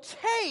little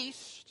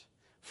taste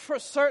for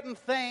certain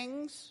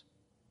things,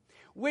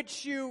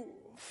 which you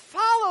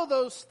follow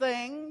those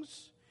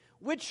things,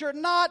 which are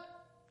not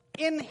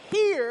in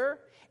here,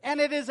 and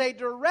it is a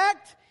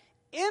direct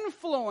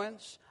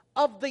influence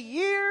of the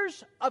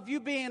years of you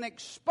being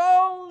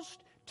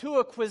exposed to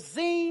a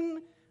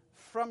cuisine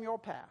from your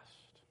past.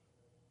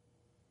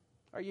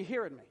 Are you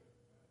hearing me?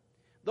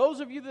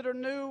 Those of you that are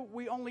new,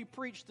 we only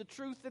preach the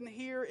truth in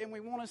here, and we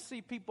want to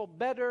see people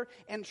better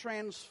and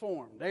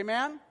transformed.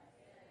 Amen?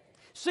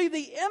 See,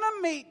 the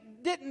enemy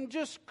didn't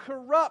just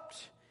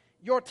corrupt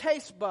your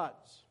taste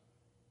buds.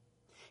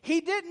 He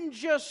didn't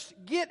just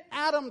get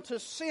Adam to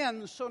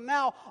sin, so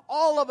now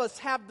all of us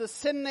have the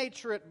sin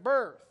nature at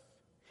birth.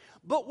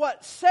 But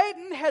what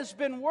Satan has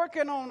been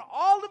working on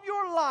all of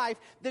your life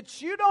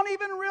that you don't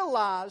even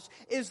realize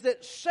is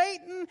that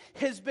Satan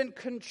has been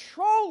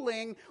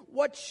controlling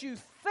what you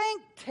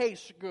think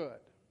tastes good.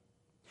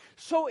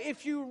 So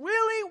if you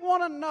really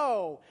want to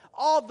know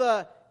all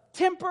the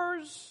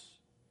tempers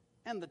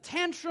and the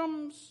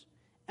tantrums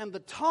and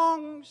the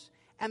tongues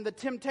and the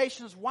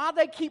temptations, why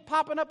they keep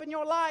popping up in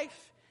your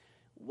life,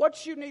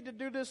 what you need to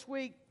do this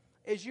week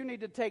is you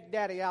need to take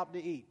daddy out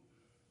to eat.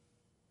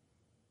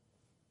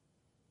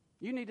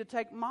 You need to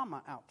take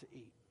mama out to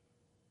eat.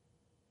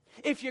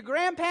 If your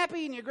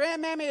grandpappy and your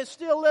grandmammy is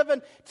still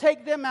living,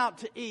 take them out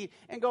to eat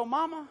and go,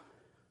 Mama,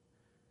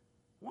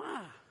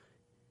 why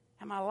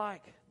am I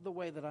like the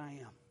way that I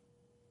am?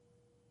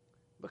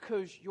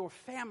 Because your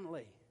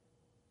family,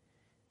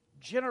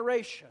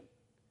 generation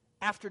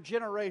after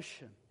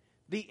generation,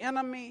 the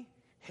enemy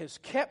has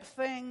kept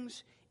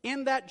things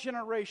in that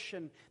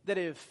generation that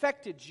have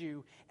affected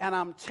you. And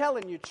I'm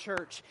telling you,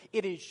 church,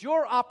 it is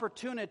your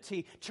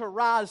opportunity to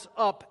rise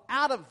up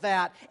out of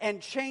that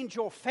and change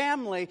your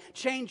family,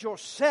 change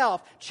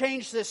yourself,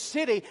 change this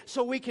city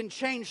so we can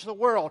change the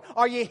world.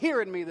 Are you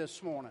hearing me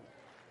this morning?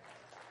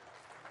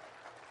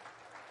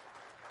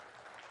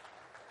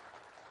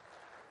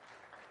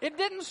 It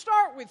didn't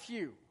start with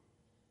you.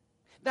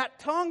 That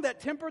tongue, that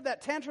temper,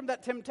 that tantrum,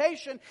 that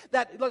temptation,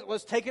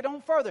 let's take it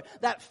on further.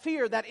 That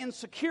fear, that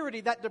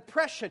insecurity, that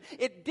depression,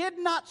 it did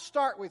not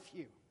start with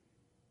you.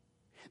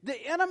 The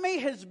enemy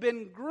has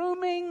been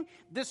grooming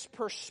this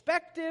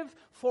perspective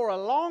for a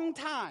long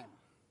time.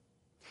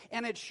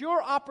 And it's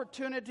your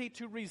opportunity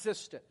to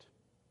resist it.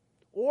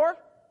 Or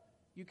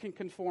you can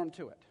conform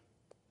to it.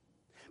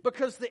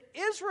 Because the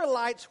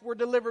Israelites were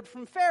delivered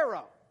from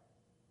Pharaoh.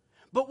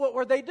 But what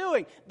were they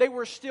doing? They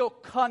were still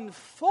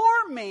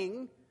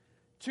conforming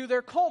to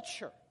their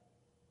culture,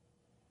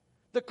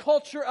 the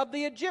culture of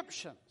the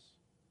Egyptians.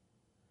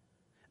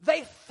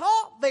 They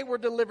thought they were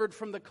delivered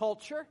from the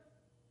culture,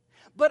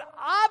 but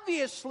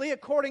obviously,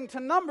 according to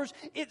Numbers,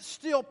 it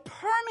still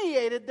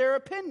permeated their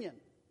opinion.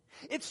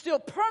 It still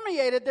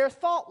permeated their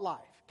thought life.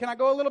 Can I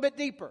go a little bit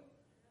deeper?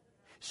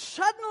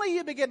 Suddenly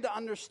you begin to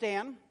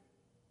understand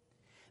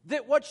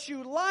that what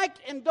you like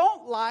and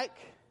don't like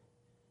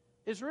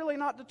is really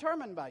not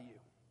determined by you.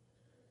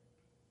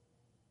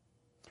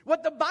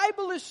 What the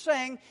Bible is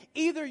saying,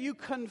 either you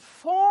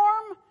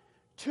conform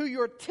to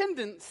your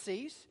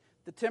tendencies,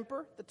 the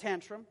temper, the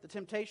tantrum, the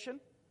temptation,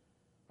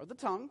 or the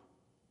tongue,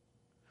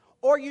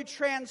 or you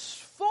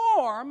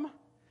transform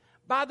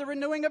by the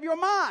renewing of your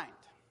mind.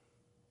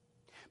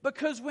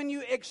 Because when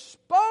you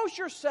expose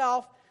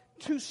yourself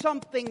to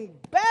something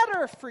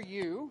better for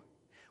you,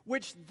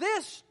 which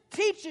this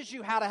teaches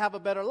you how to have a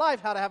better life,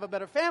 how to have a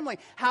better family,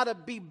 how to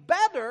be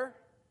better.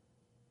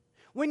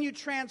 When you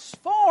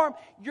transform,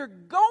 you're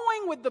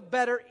going with the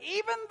better,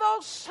 even though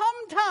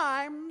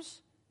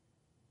sometimes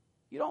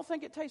you don't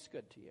think it tastes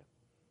good to you.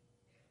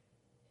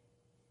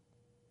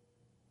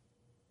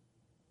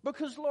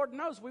 Because Lord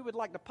knows we would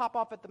like to pop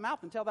off at the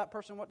mouth and tell that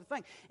person what to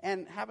think.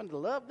 And having to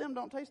love them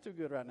don't taste too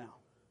good right now.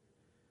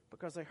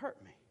 Because they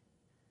hurt me.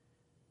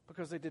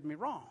 Because they did me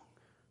wrong.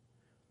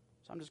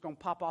 So I'm just going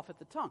to pop off at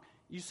the tongue.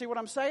 You see what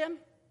I'm saying?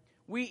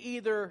 We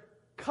either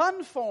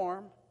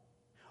conform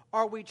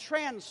or we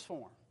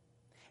transform.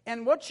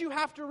 And what you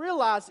have to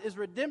realize is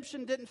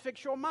redemption didn't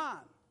fix your mind.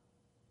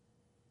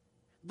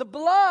 The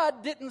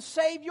blood didn't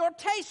save your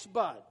taste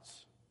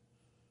buds.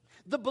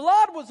 The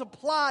blood was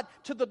applied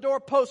to the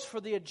doorpost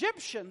for the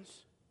Egyptians,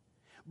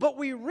 But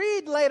we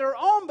read later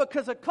on,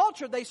 because of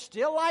culture, they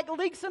still like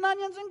leeks and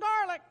onions and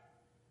garlic.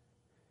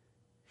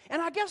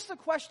 And I guess the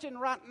question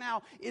right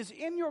now is,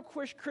 in your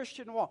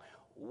Christian walk,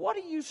 what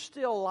do you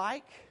still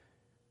like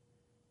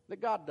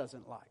that God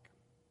doesn't like?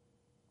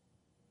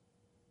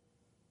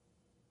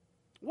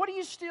 What do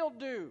you still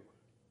do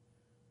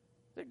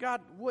that God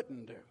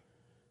wouldn't do?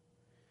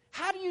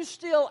 How do you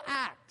still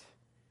act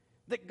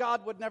that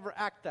God would never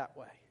act that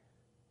way?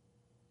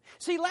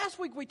 See, last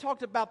week we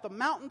talked about the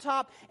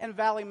mountaintop and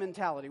valley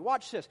mentality.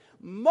 Watch this.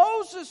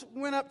 Moses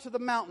went up to the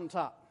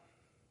mountaintop.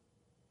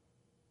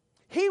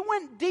 He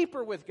went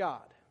deeper with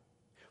God.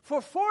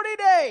 For 40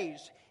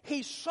 days,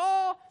 he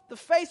saw the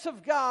face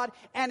of God,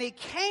 and he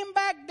came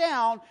back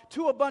down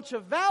to a bunch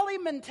of valley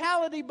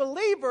mentality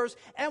believers,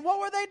 and what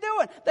were they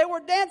doing? They were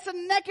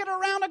dancing naked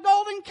around a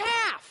golden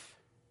calf.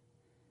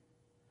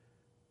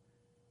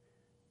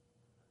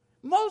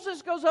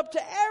 Moses goes up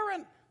to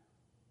Aaron,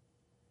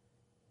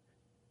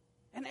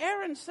 and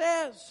Aaron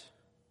says,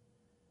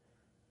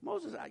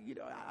 Moses,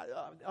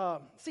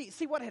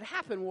 see what had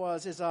happened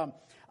was,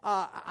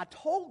 I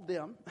told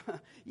them,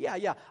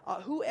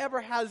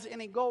 whoever has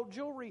any gold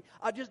jewelry,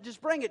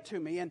 just bring it to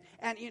me. And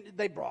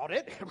they brought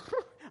it.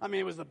 I mean,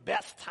 it was the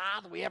best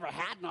tithe we ever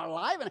had in our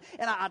life.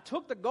 And I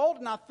took the gold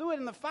and I threw it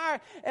in the fire.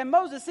 And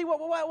Moses, see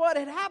what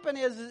had happened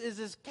is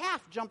his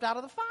calf jumped out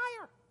of the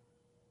fire.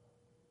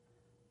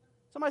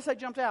 Somebody say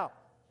jumped out.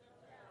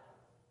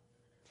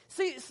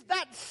 See,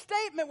 that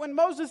statement when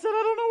Moses said, I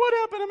don't know what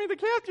happened. I mean, the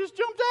calf just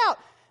jumped out.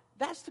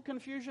 That's the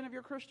confusion of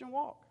your Christian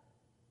walk.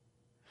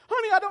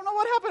 Honey, I don't know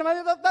what happened. I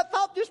mean, that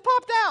thought just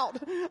popped out.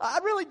 I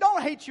really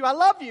don't hate you. I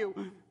love you.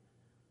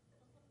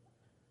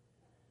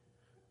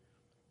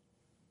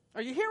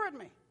 Are you hearing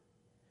me?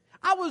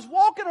 I was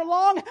walking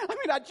along. I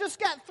mean, I just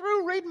got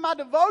through reading my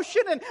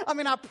devotion, and I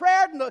mean, I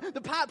prayed, and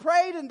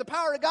prayed, and the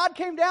power of God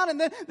came down, and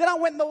then I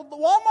went in the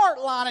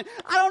Walmart line, and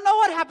I don't know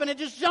what happened. It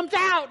just jumped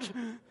out.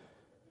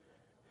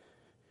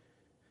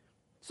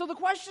 So the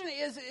question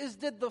is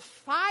did the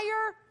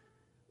fire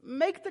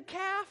make the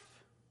calf?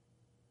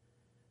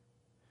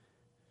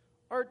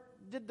 Or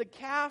did the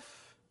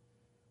calf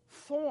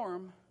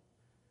form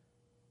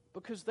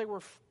because they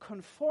were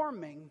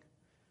conforming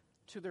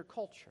to their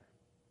culture?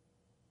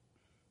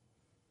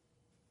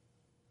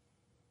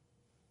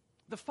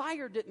 The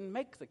fire didn't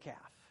make the calf.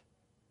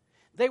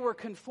 They were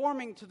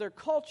conforming to their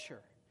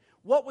culture.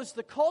 What was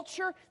the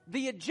culture?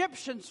 The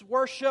Egyptians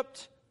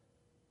worshipped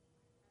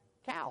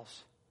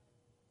cows.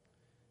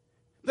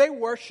 They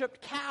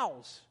worshipped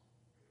cows.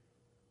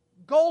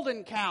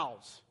 Golden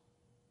cows.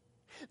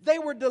 They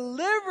were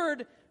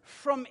delivered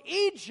from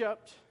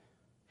Egypt,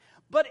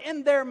 but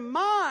in their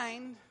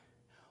mind,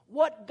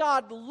 what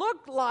God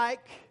looked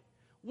like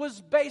was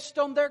based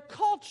on their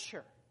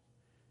culture.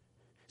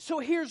 So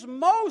here's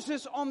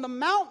Moses on the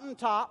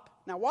mountaintop.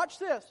 Now watch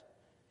this.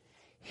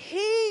 He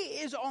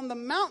is on the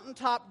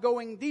mountaintop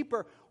going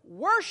deeper,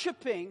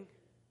 worshiping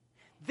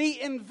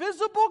the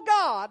invisible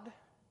God,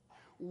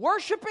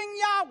 worshiping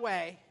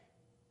Yahweh,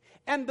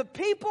 and the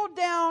people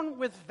down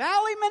with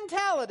valley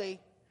mentality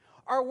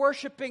are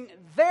worshiping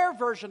their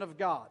version of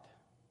God,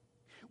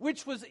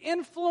 which was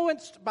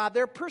influenced by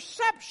their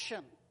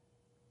perception.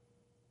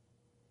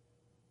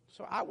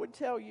 So I would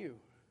tell you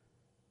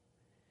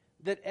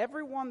that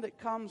everyone that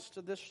comes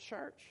to this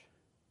church,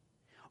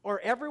 or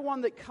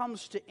everyone that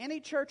comes to any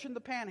church in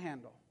the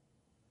Panhandle,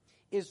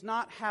 is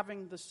not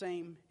having the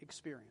same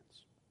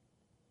experience.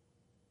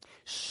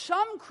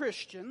 Some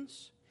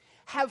Christians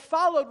have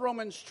followed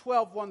Romans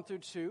 12, 1 through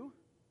 2,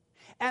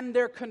 and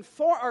they're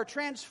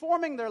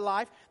transforming their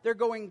life. They're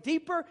going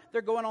deeper.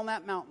 They're going on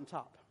that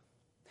mountaintop.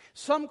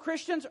 Some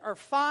Christians are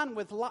fine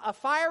with a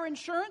fire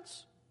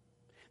insurance.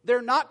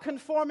 They're not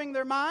conforming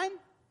their mind,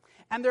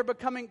 and they're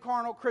becoming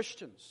carnal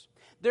Christians.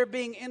 They're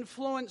being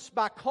influenced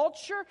by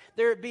culture.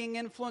 They're being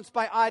influenced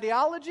by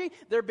ideology.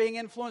 They're being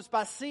influenced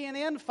by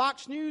CNN,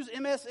 Fox News,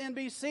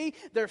 MSNBC,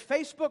 their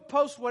Facebook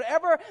posts,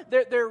 whatever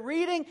they're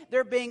reading.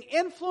 They're being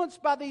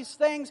influenced by these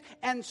things.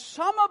 And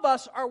some of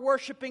us are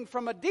worshiping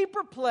from a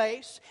deeper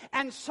place,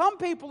 and some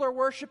people are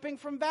worshiping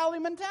from valley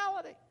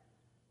mentality.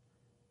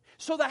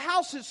 So the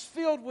house is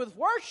filled with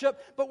worship,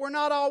 but we're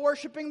not all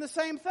worshiping the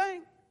same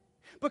thing.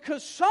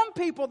 Because some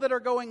people that are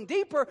going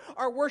deeper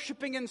are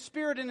worshiping in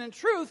spirit and in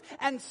truth,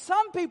 and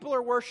some people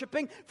are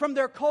worshiping from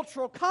their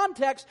cultural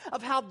context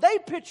of how they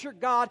picture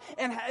God,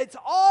 and it's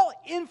all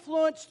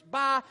influenced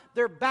by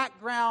their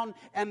background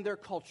and their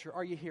culture.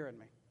 Are you hearing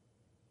me?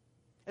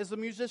 As the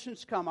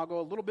musicians come, I'll go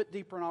a little bit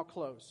deeper and I'll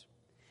close.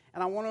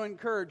 And I want to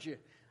encourage you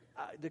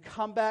to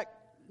come back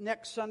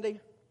next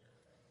Sunday,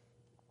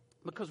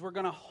 because we're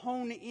going to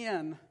hone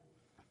in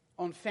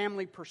on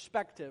family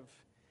perspective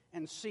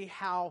and see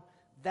how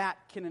that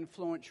can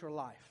influence your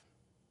life.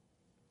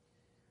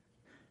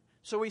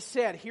 So we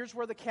said, here's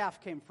where the calf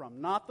came from.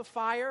 Not the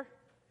fire,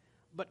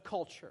 but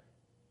culture.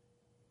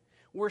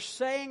 We're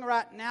saying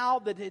right now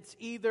that it's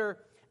either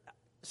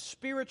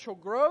spiritual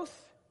growth,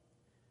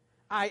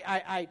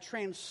 I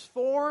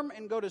transform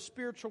and go to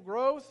spiritual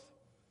growth,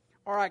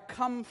 or I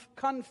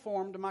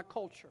conform to my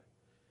culture.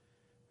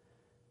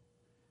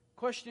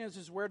 question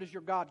is where does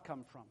your God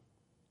come from?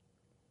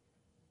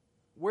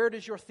 Where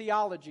does your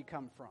theology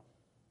come from?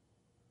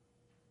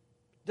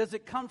 Does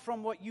it come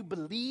from what you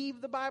believe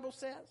the Bible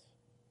says?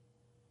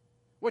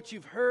 What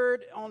you've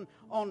heard on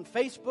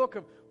Facebook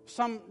of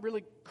some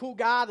really cool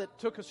guy that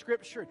took a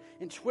scripture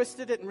and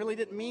twisted it and really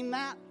didn't mean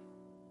that?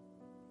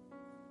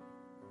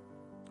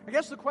 I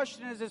guess the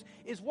question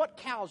is what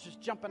cow's just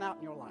jumping out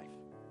in your life?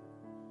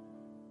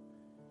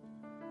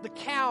 The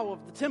cow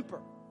of the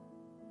temper.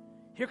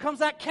 Here comes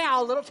that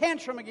cow, a little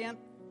tantrum again.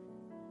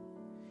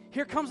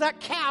 Here comes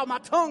that cow, my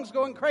tongue's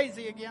going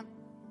crazy again.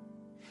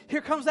 Here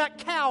comes that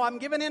cow, I'm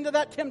giving in to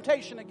that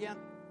temptation again.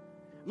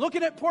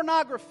 Looking at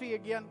pornography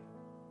again.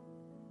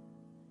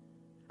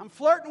 I'm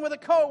flirting with a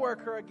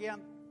coworker again.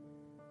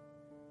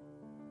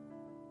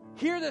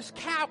 Here this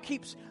cow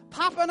keeps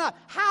popping up.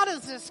 How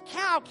does this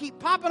cow keep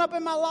popping up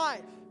in my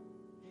life?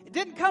 It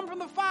didn't come from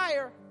the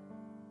fire.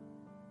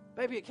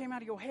 Baby, it came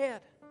out of your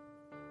head.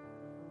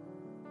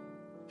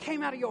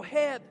 Came out of your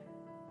head.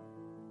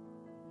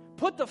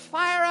 Put the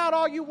fire out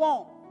all you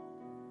want,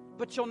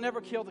 but you'll never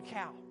kill the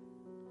cow.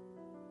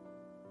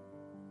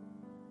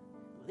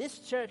 This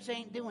church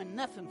ain't doing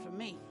nothing for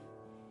me.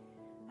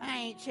 I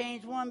ain't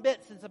changed one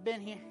bit since I've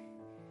been here.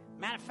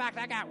 Matter of fact,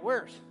 I got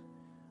worse.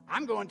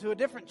 I'm going to a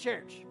different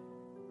church.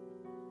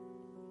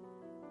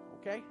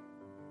 Okay?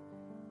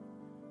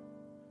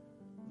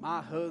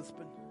 My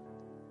husband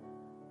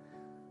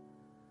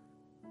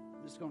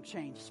I'm just going to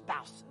change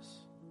spouses.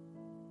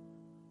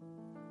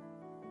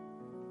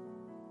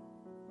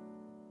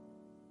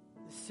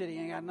 This city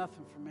ain't got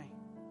nothing for me.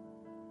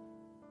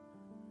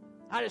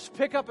 I just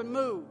pick up and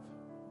move.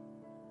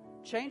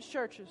 Change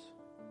churches.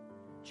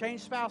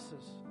 Change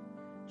spouses.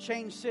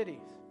 Change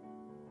cities.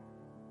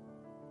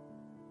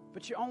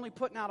 But you're only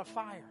putting out a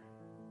fire.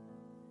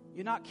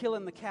 You're not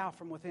killing the cow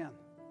from within.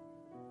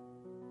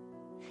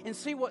 And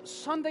see what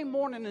Sunday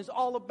morning is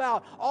all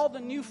about. All the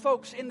new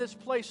folks in this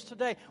place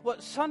today,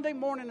 what Sunday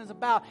morning is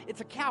about,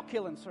 it's a cow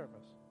killing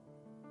service.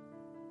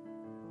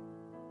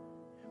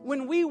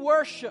 When we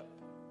worship,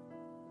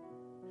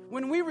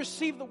 when we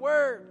receive the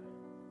word,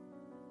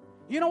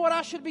 you know what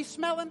I should be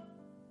smelling?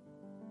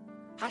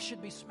 I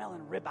should be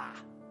smelling ribeye.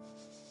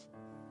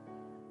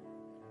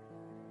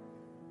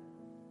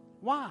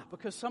 Why?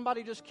 Because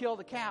somebody just killed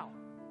a cow.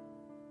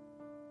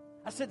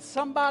 I said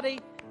somebody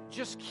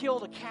just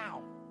killed a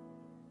cow.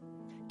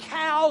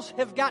 Cows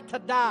have got to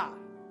die.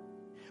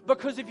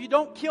 Because if you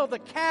don't kill the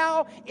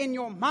cow in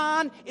your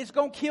mind, it's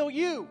going to kill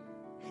you.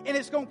 And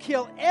it's going to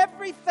kill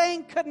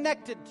everything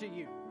connected to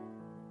you.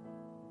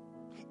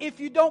 If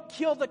you don't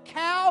kill the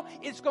cow,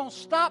 it's going to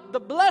stop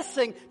the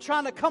blessing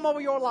trying to come over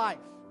your life.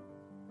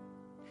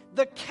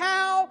 The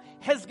cow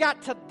has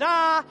got to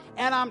die,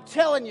 and I'm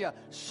telling you,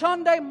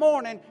 Sunday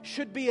morning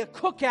should be a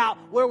cookout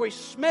where we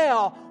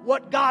smell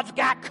what God's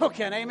got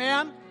cooking.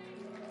 Amen?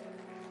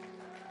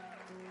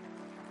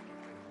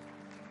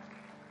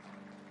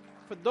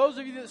 For those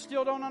of you that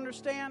still don't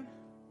understand,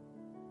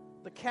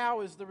 the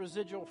cow is the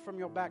residual from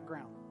your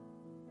background.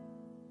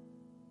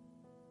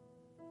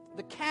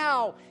 The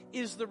cow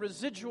is the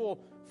residual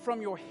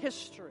from your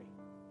history.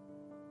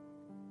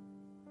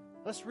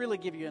 Let's really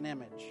give you an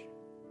image.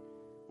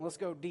 Let's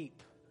go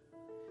deep.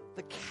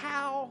 The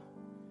cow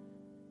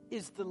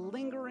is the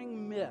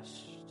lingering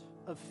mist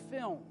of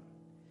film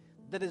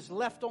that is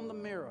left on the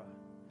mirror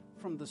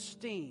from the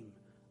steam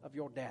of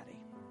your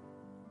daddy.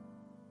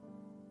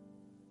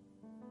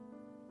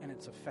 And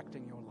it's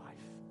affecting your life.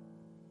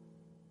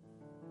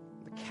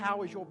 The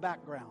cow is your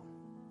background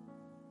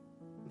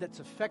that's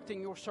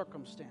affecting your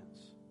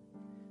circumstance,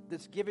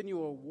 that's given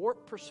you a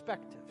warped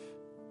perspective,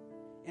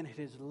 and it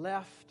has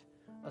left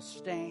a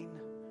stain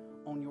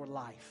on your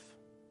life.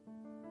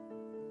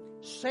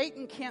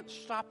 Satan can't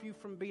stop you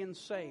from being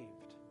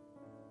saved,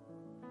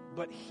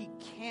 but he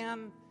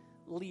can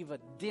leave a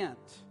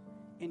dent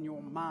in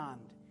your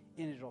mind,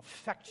 and it'll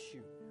affect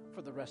you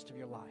for the rest of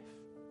your life.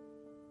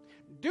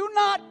 Do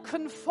not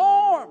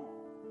conform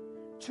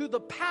to the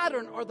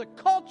pattern or the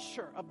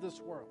culture of this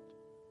world.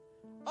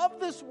 Of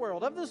this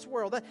world.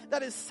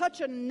 That is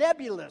such a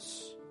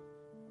nebulous,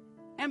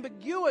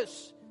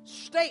 ambiguous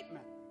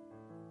statement.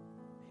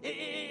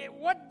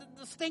 What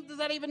distinct does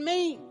that even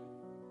mean?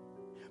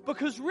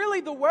 Because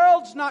really the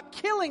world's not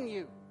killing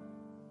you.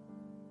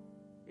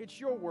 It's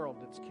your world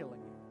that's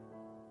killing you.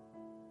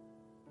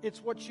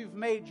 It's what you've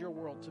made your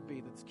world to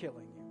be that's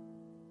killing you.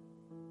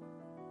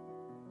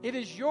 It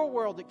is your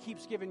world that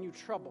keeps giving you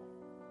trouble.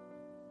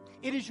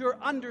 It is your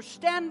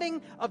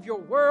understanding of your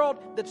world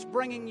that's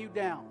bringing you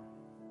down.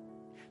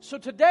 So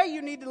today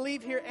you need to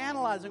leave here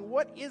analyzing,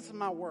 what is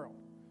my world?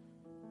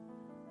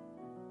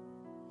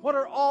 What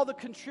are all the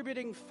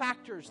contributing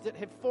factors that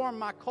have formed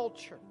my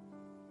culture?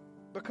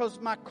 Because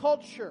my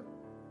culture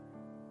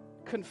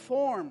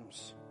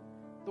conforms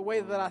the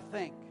way that I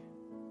think.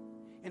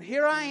 And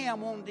here I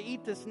am wanting to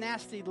eat this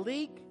nasty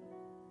leek,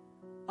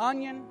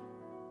 onion,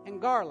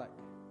 and garlic.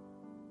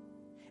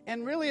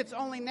 And really it's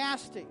only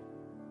nasty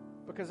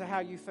because of how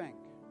you think.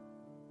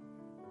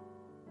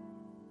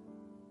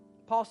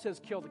 Paul says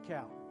kill the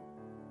cow.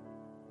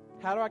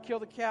 How do I kill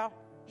the cow?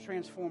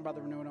 Transformed by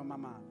the renewing of my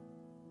mind.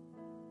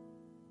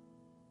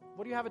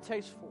 What do you have a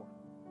taste for?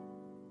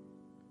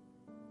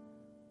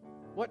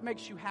 What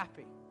makes you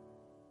happy?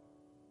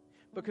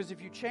 Because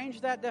if you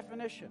change that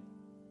definition,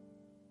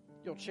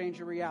 you'll change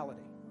your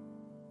reality.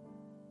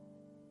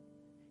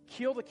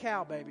 Kill the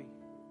cow, baby.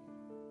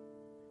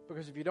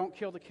 Because if you don't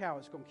kill the cow,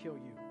 it's going to kill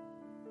you.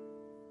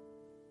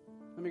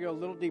 Let me go a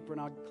little deeper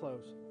and I'll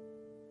close.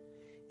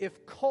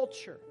 If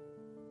culture,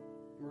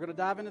 we're going to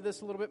dive into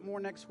this a little bit more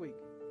next week,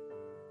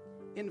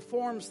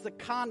 informs the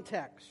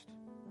context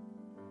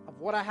of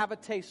what I have a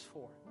taste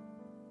for,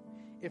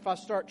 if I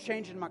start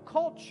changing my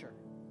culture,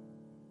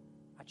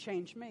 I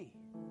change me.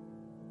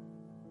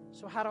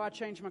 So how do I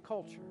change my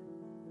culture?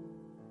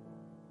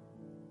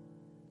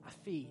 I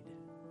feed.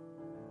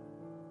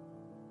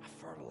 I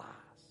fertilize.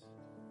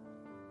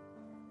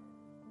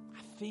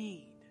 I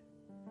feed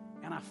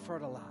and I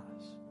fertilize.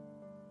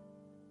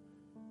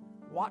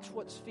 Watch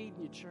what's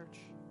feeding you, church.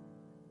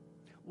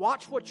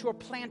 Watch what you're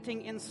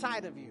planting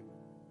inside of you.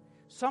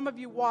 Some of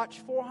you watch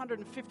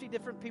 450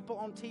 different people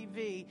on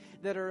TV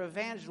that are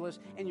evangelists,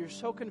 and you're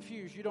so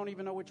confused you don't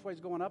even know which way is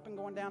going up and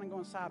going down and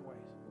going sideways.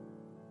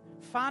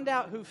 Find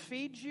out who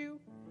feeds you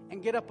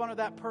and get up under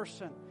that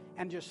person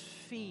and just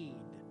feed.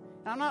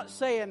 And I'm not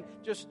saying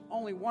just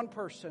only one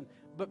person,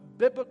 but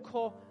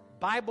biblical,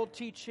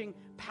 Bible-teaching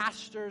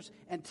pastors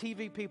and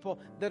TV people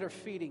that are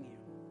feeding you.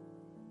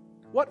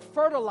 What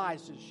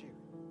fertilizes you?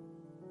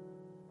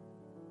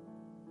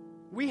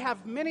 We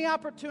have many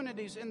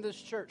opportunities in this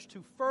church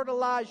to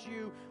fertilize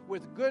you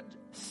with good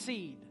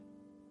seed.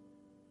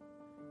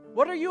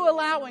 What are you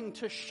allowing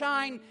to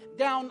shine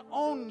down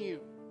on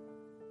you?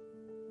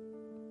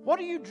 What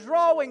are you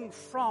drawing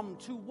from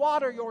to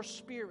water your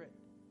spirit?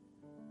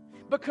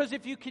 Because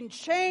if you can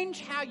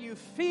change how you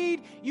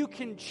feed, you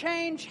can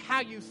change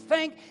how you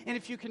think. And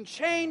if you can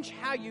change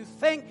how you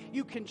think,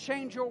 you can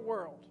change your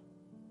world.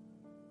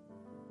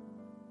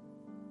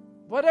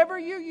 Whatever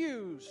you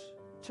use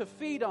to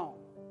feed on,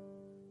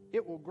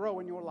 it will grow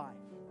in your life.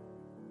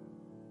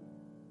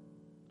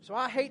 So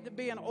I hate to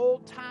be an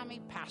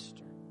old-timey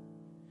pastor.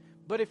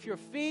 But if you're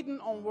feeding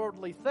on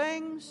worldly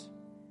things,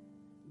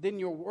 then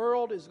your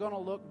world is going to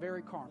look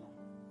very carnal.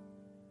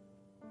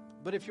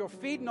 But if you're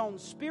feeding on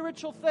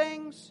spiritual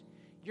things,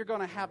 you're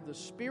going to have the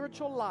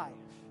spiritual life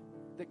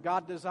that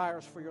God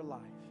desires for your life.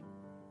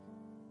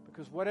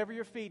 Because whatever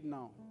you're feeding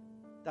on,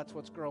 that's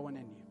what's growing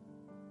in you.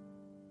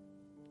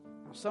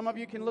 Now, some of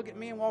you can look at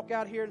me and walk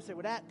out here and say,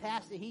 well, that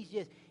pastor,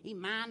 he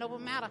mind over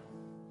matter.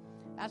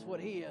 That's what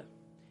he is.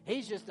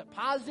 He's just a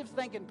positive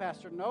thinking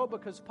pastor. No,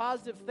 because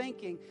positive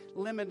thinking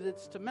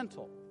limits to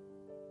mental.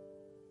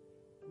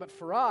 But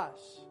for us,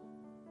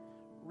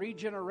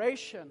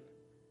 regeneration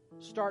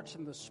starts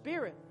in the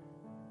Spirit.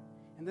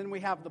 And then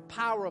we have the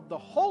power of the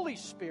Holy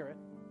Spirit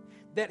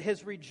that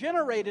has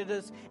regenerated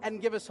us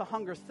and give us a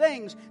hunger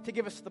things to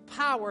give us the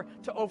power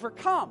to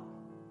overcome.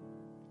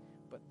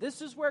 But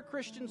this is where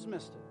Christians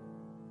missed it.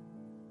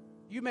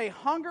 You may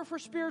hunger for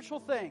spiritual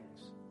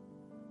things,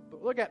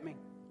 but look at me.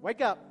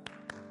 Wake up.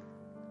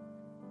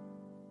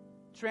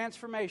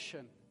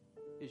 Transformation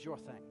is your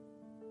thing.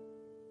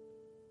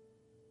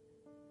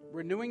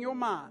 Renewing your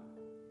mind,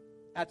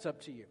 that's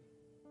up to you.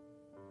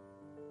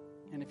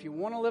 And if you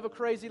want to live a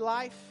crazy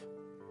life,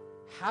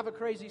 have a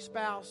crazy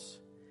spouse,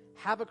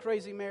 have a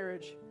crazy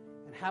marriage,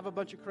 and have a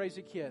bunch of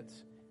crazy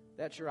kids,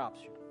 that's your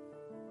option.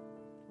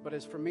 But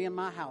as for me and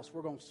my house,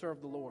 we're going to serve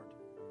the Lord,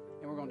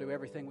 and we're going to do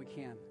everything we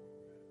can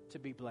to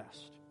be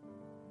blessed.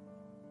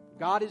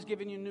 God is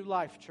giving you new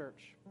life,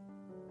 church.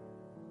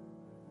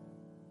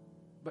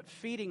 But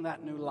feeding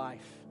that new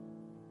life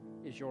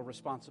is your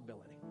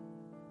responsibility.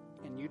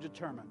 And you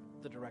determine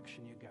the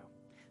direction you go.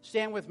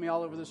 Stand with me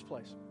all over this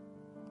place.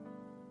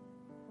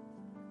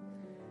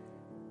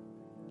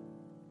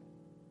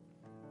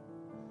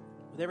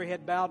 With every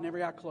head bowed and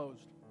every eye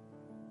closed.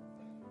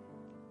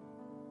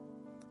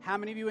 How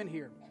many of you in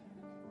here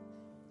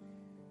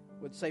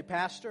would say,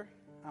 Pastor,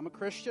 I'm a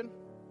Christian,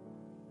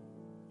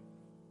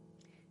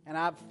 and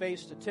I've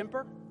faced a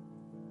temper.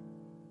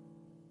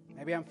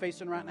 Maybe I'm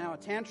facing right now a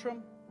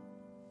tantrum.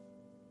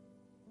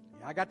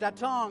 Yeah, I got that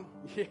tongue.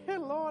 Yeah,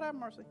 Lord have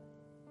mercy.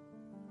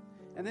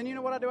 And then you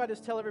know what I do? I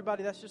just tell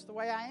everybody that's just the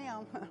way I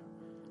am.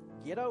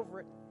 Get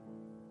over it.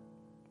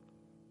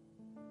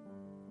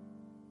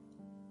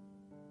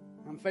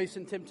 I'm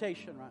facing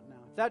temptation right now.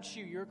 If that's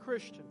you, you're a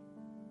Christian.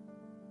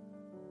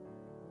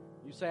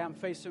 You say, I'm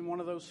facing one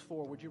of those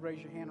four. Would you raise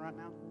your hand right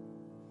now?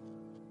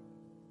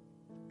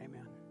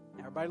 Amen.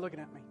 Everybody looking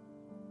at me.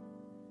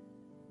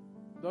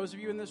 Those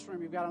of you in this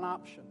room, you've got an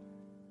option.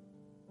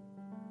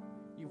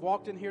 You've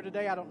walked in here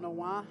today, I don't know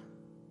why,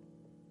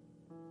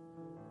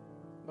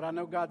 but I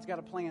know God's got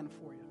a plan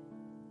for you.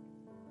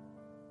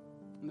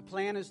 And the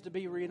plan is to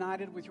be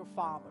reunited with your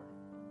Father.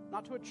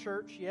 Not to a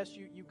church. Yes,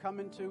 you come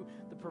into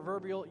the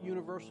proverbial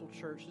universal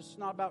church. This is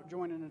not about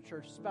joining a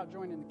church. It's about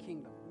joining the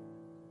kingdom.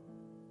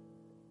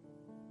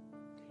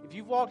 If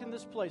you've walked in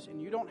this place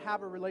and you don't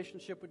have a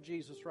relationship with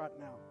Jesus right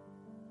now,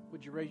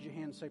 would you raise your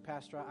hand and say,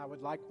 Pastor, I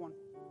would like one?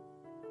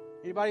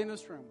 Anybody in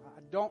this room? I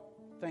don't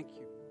thank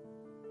you.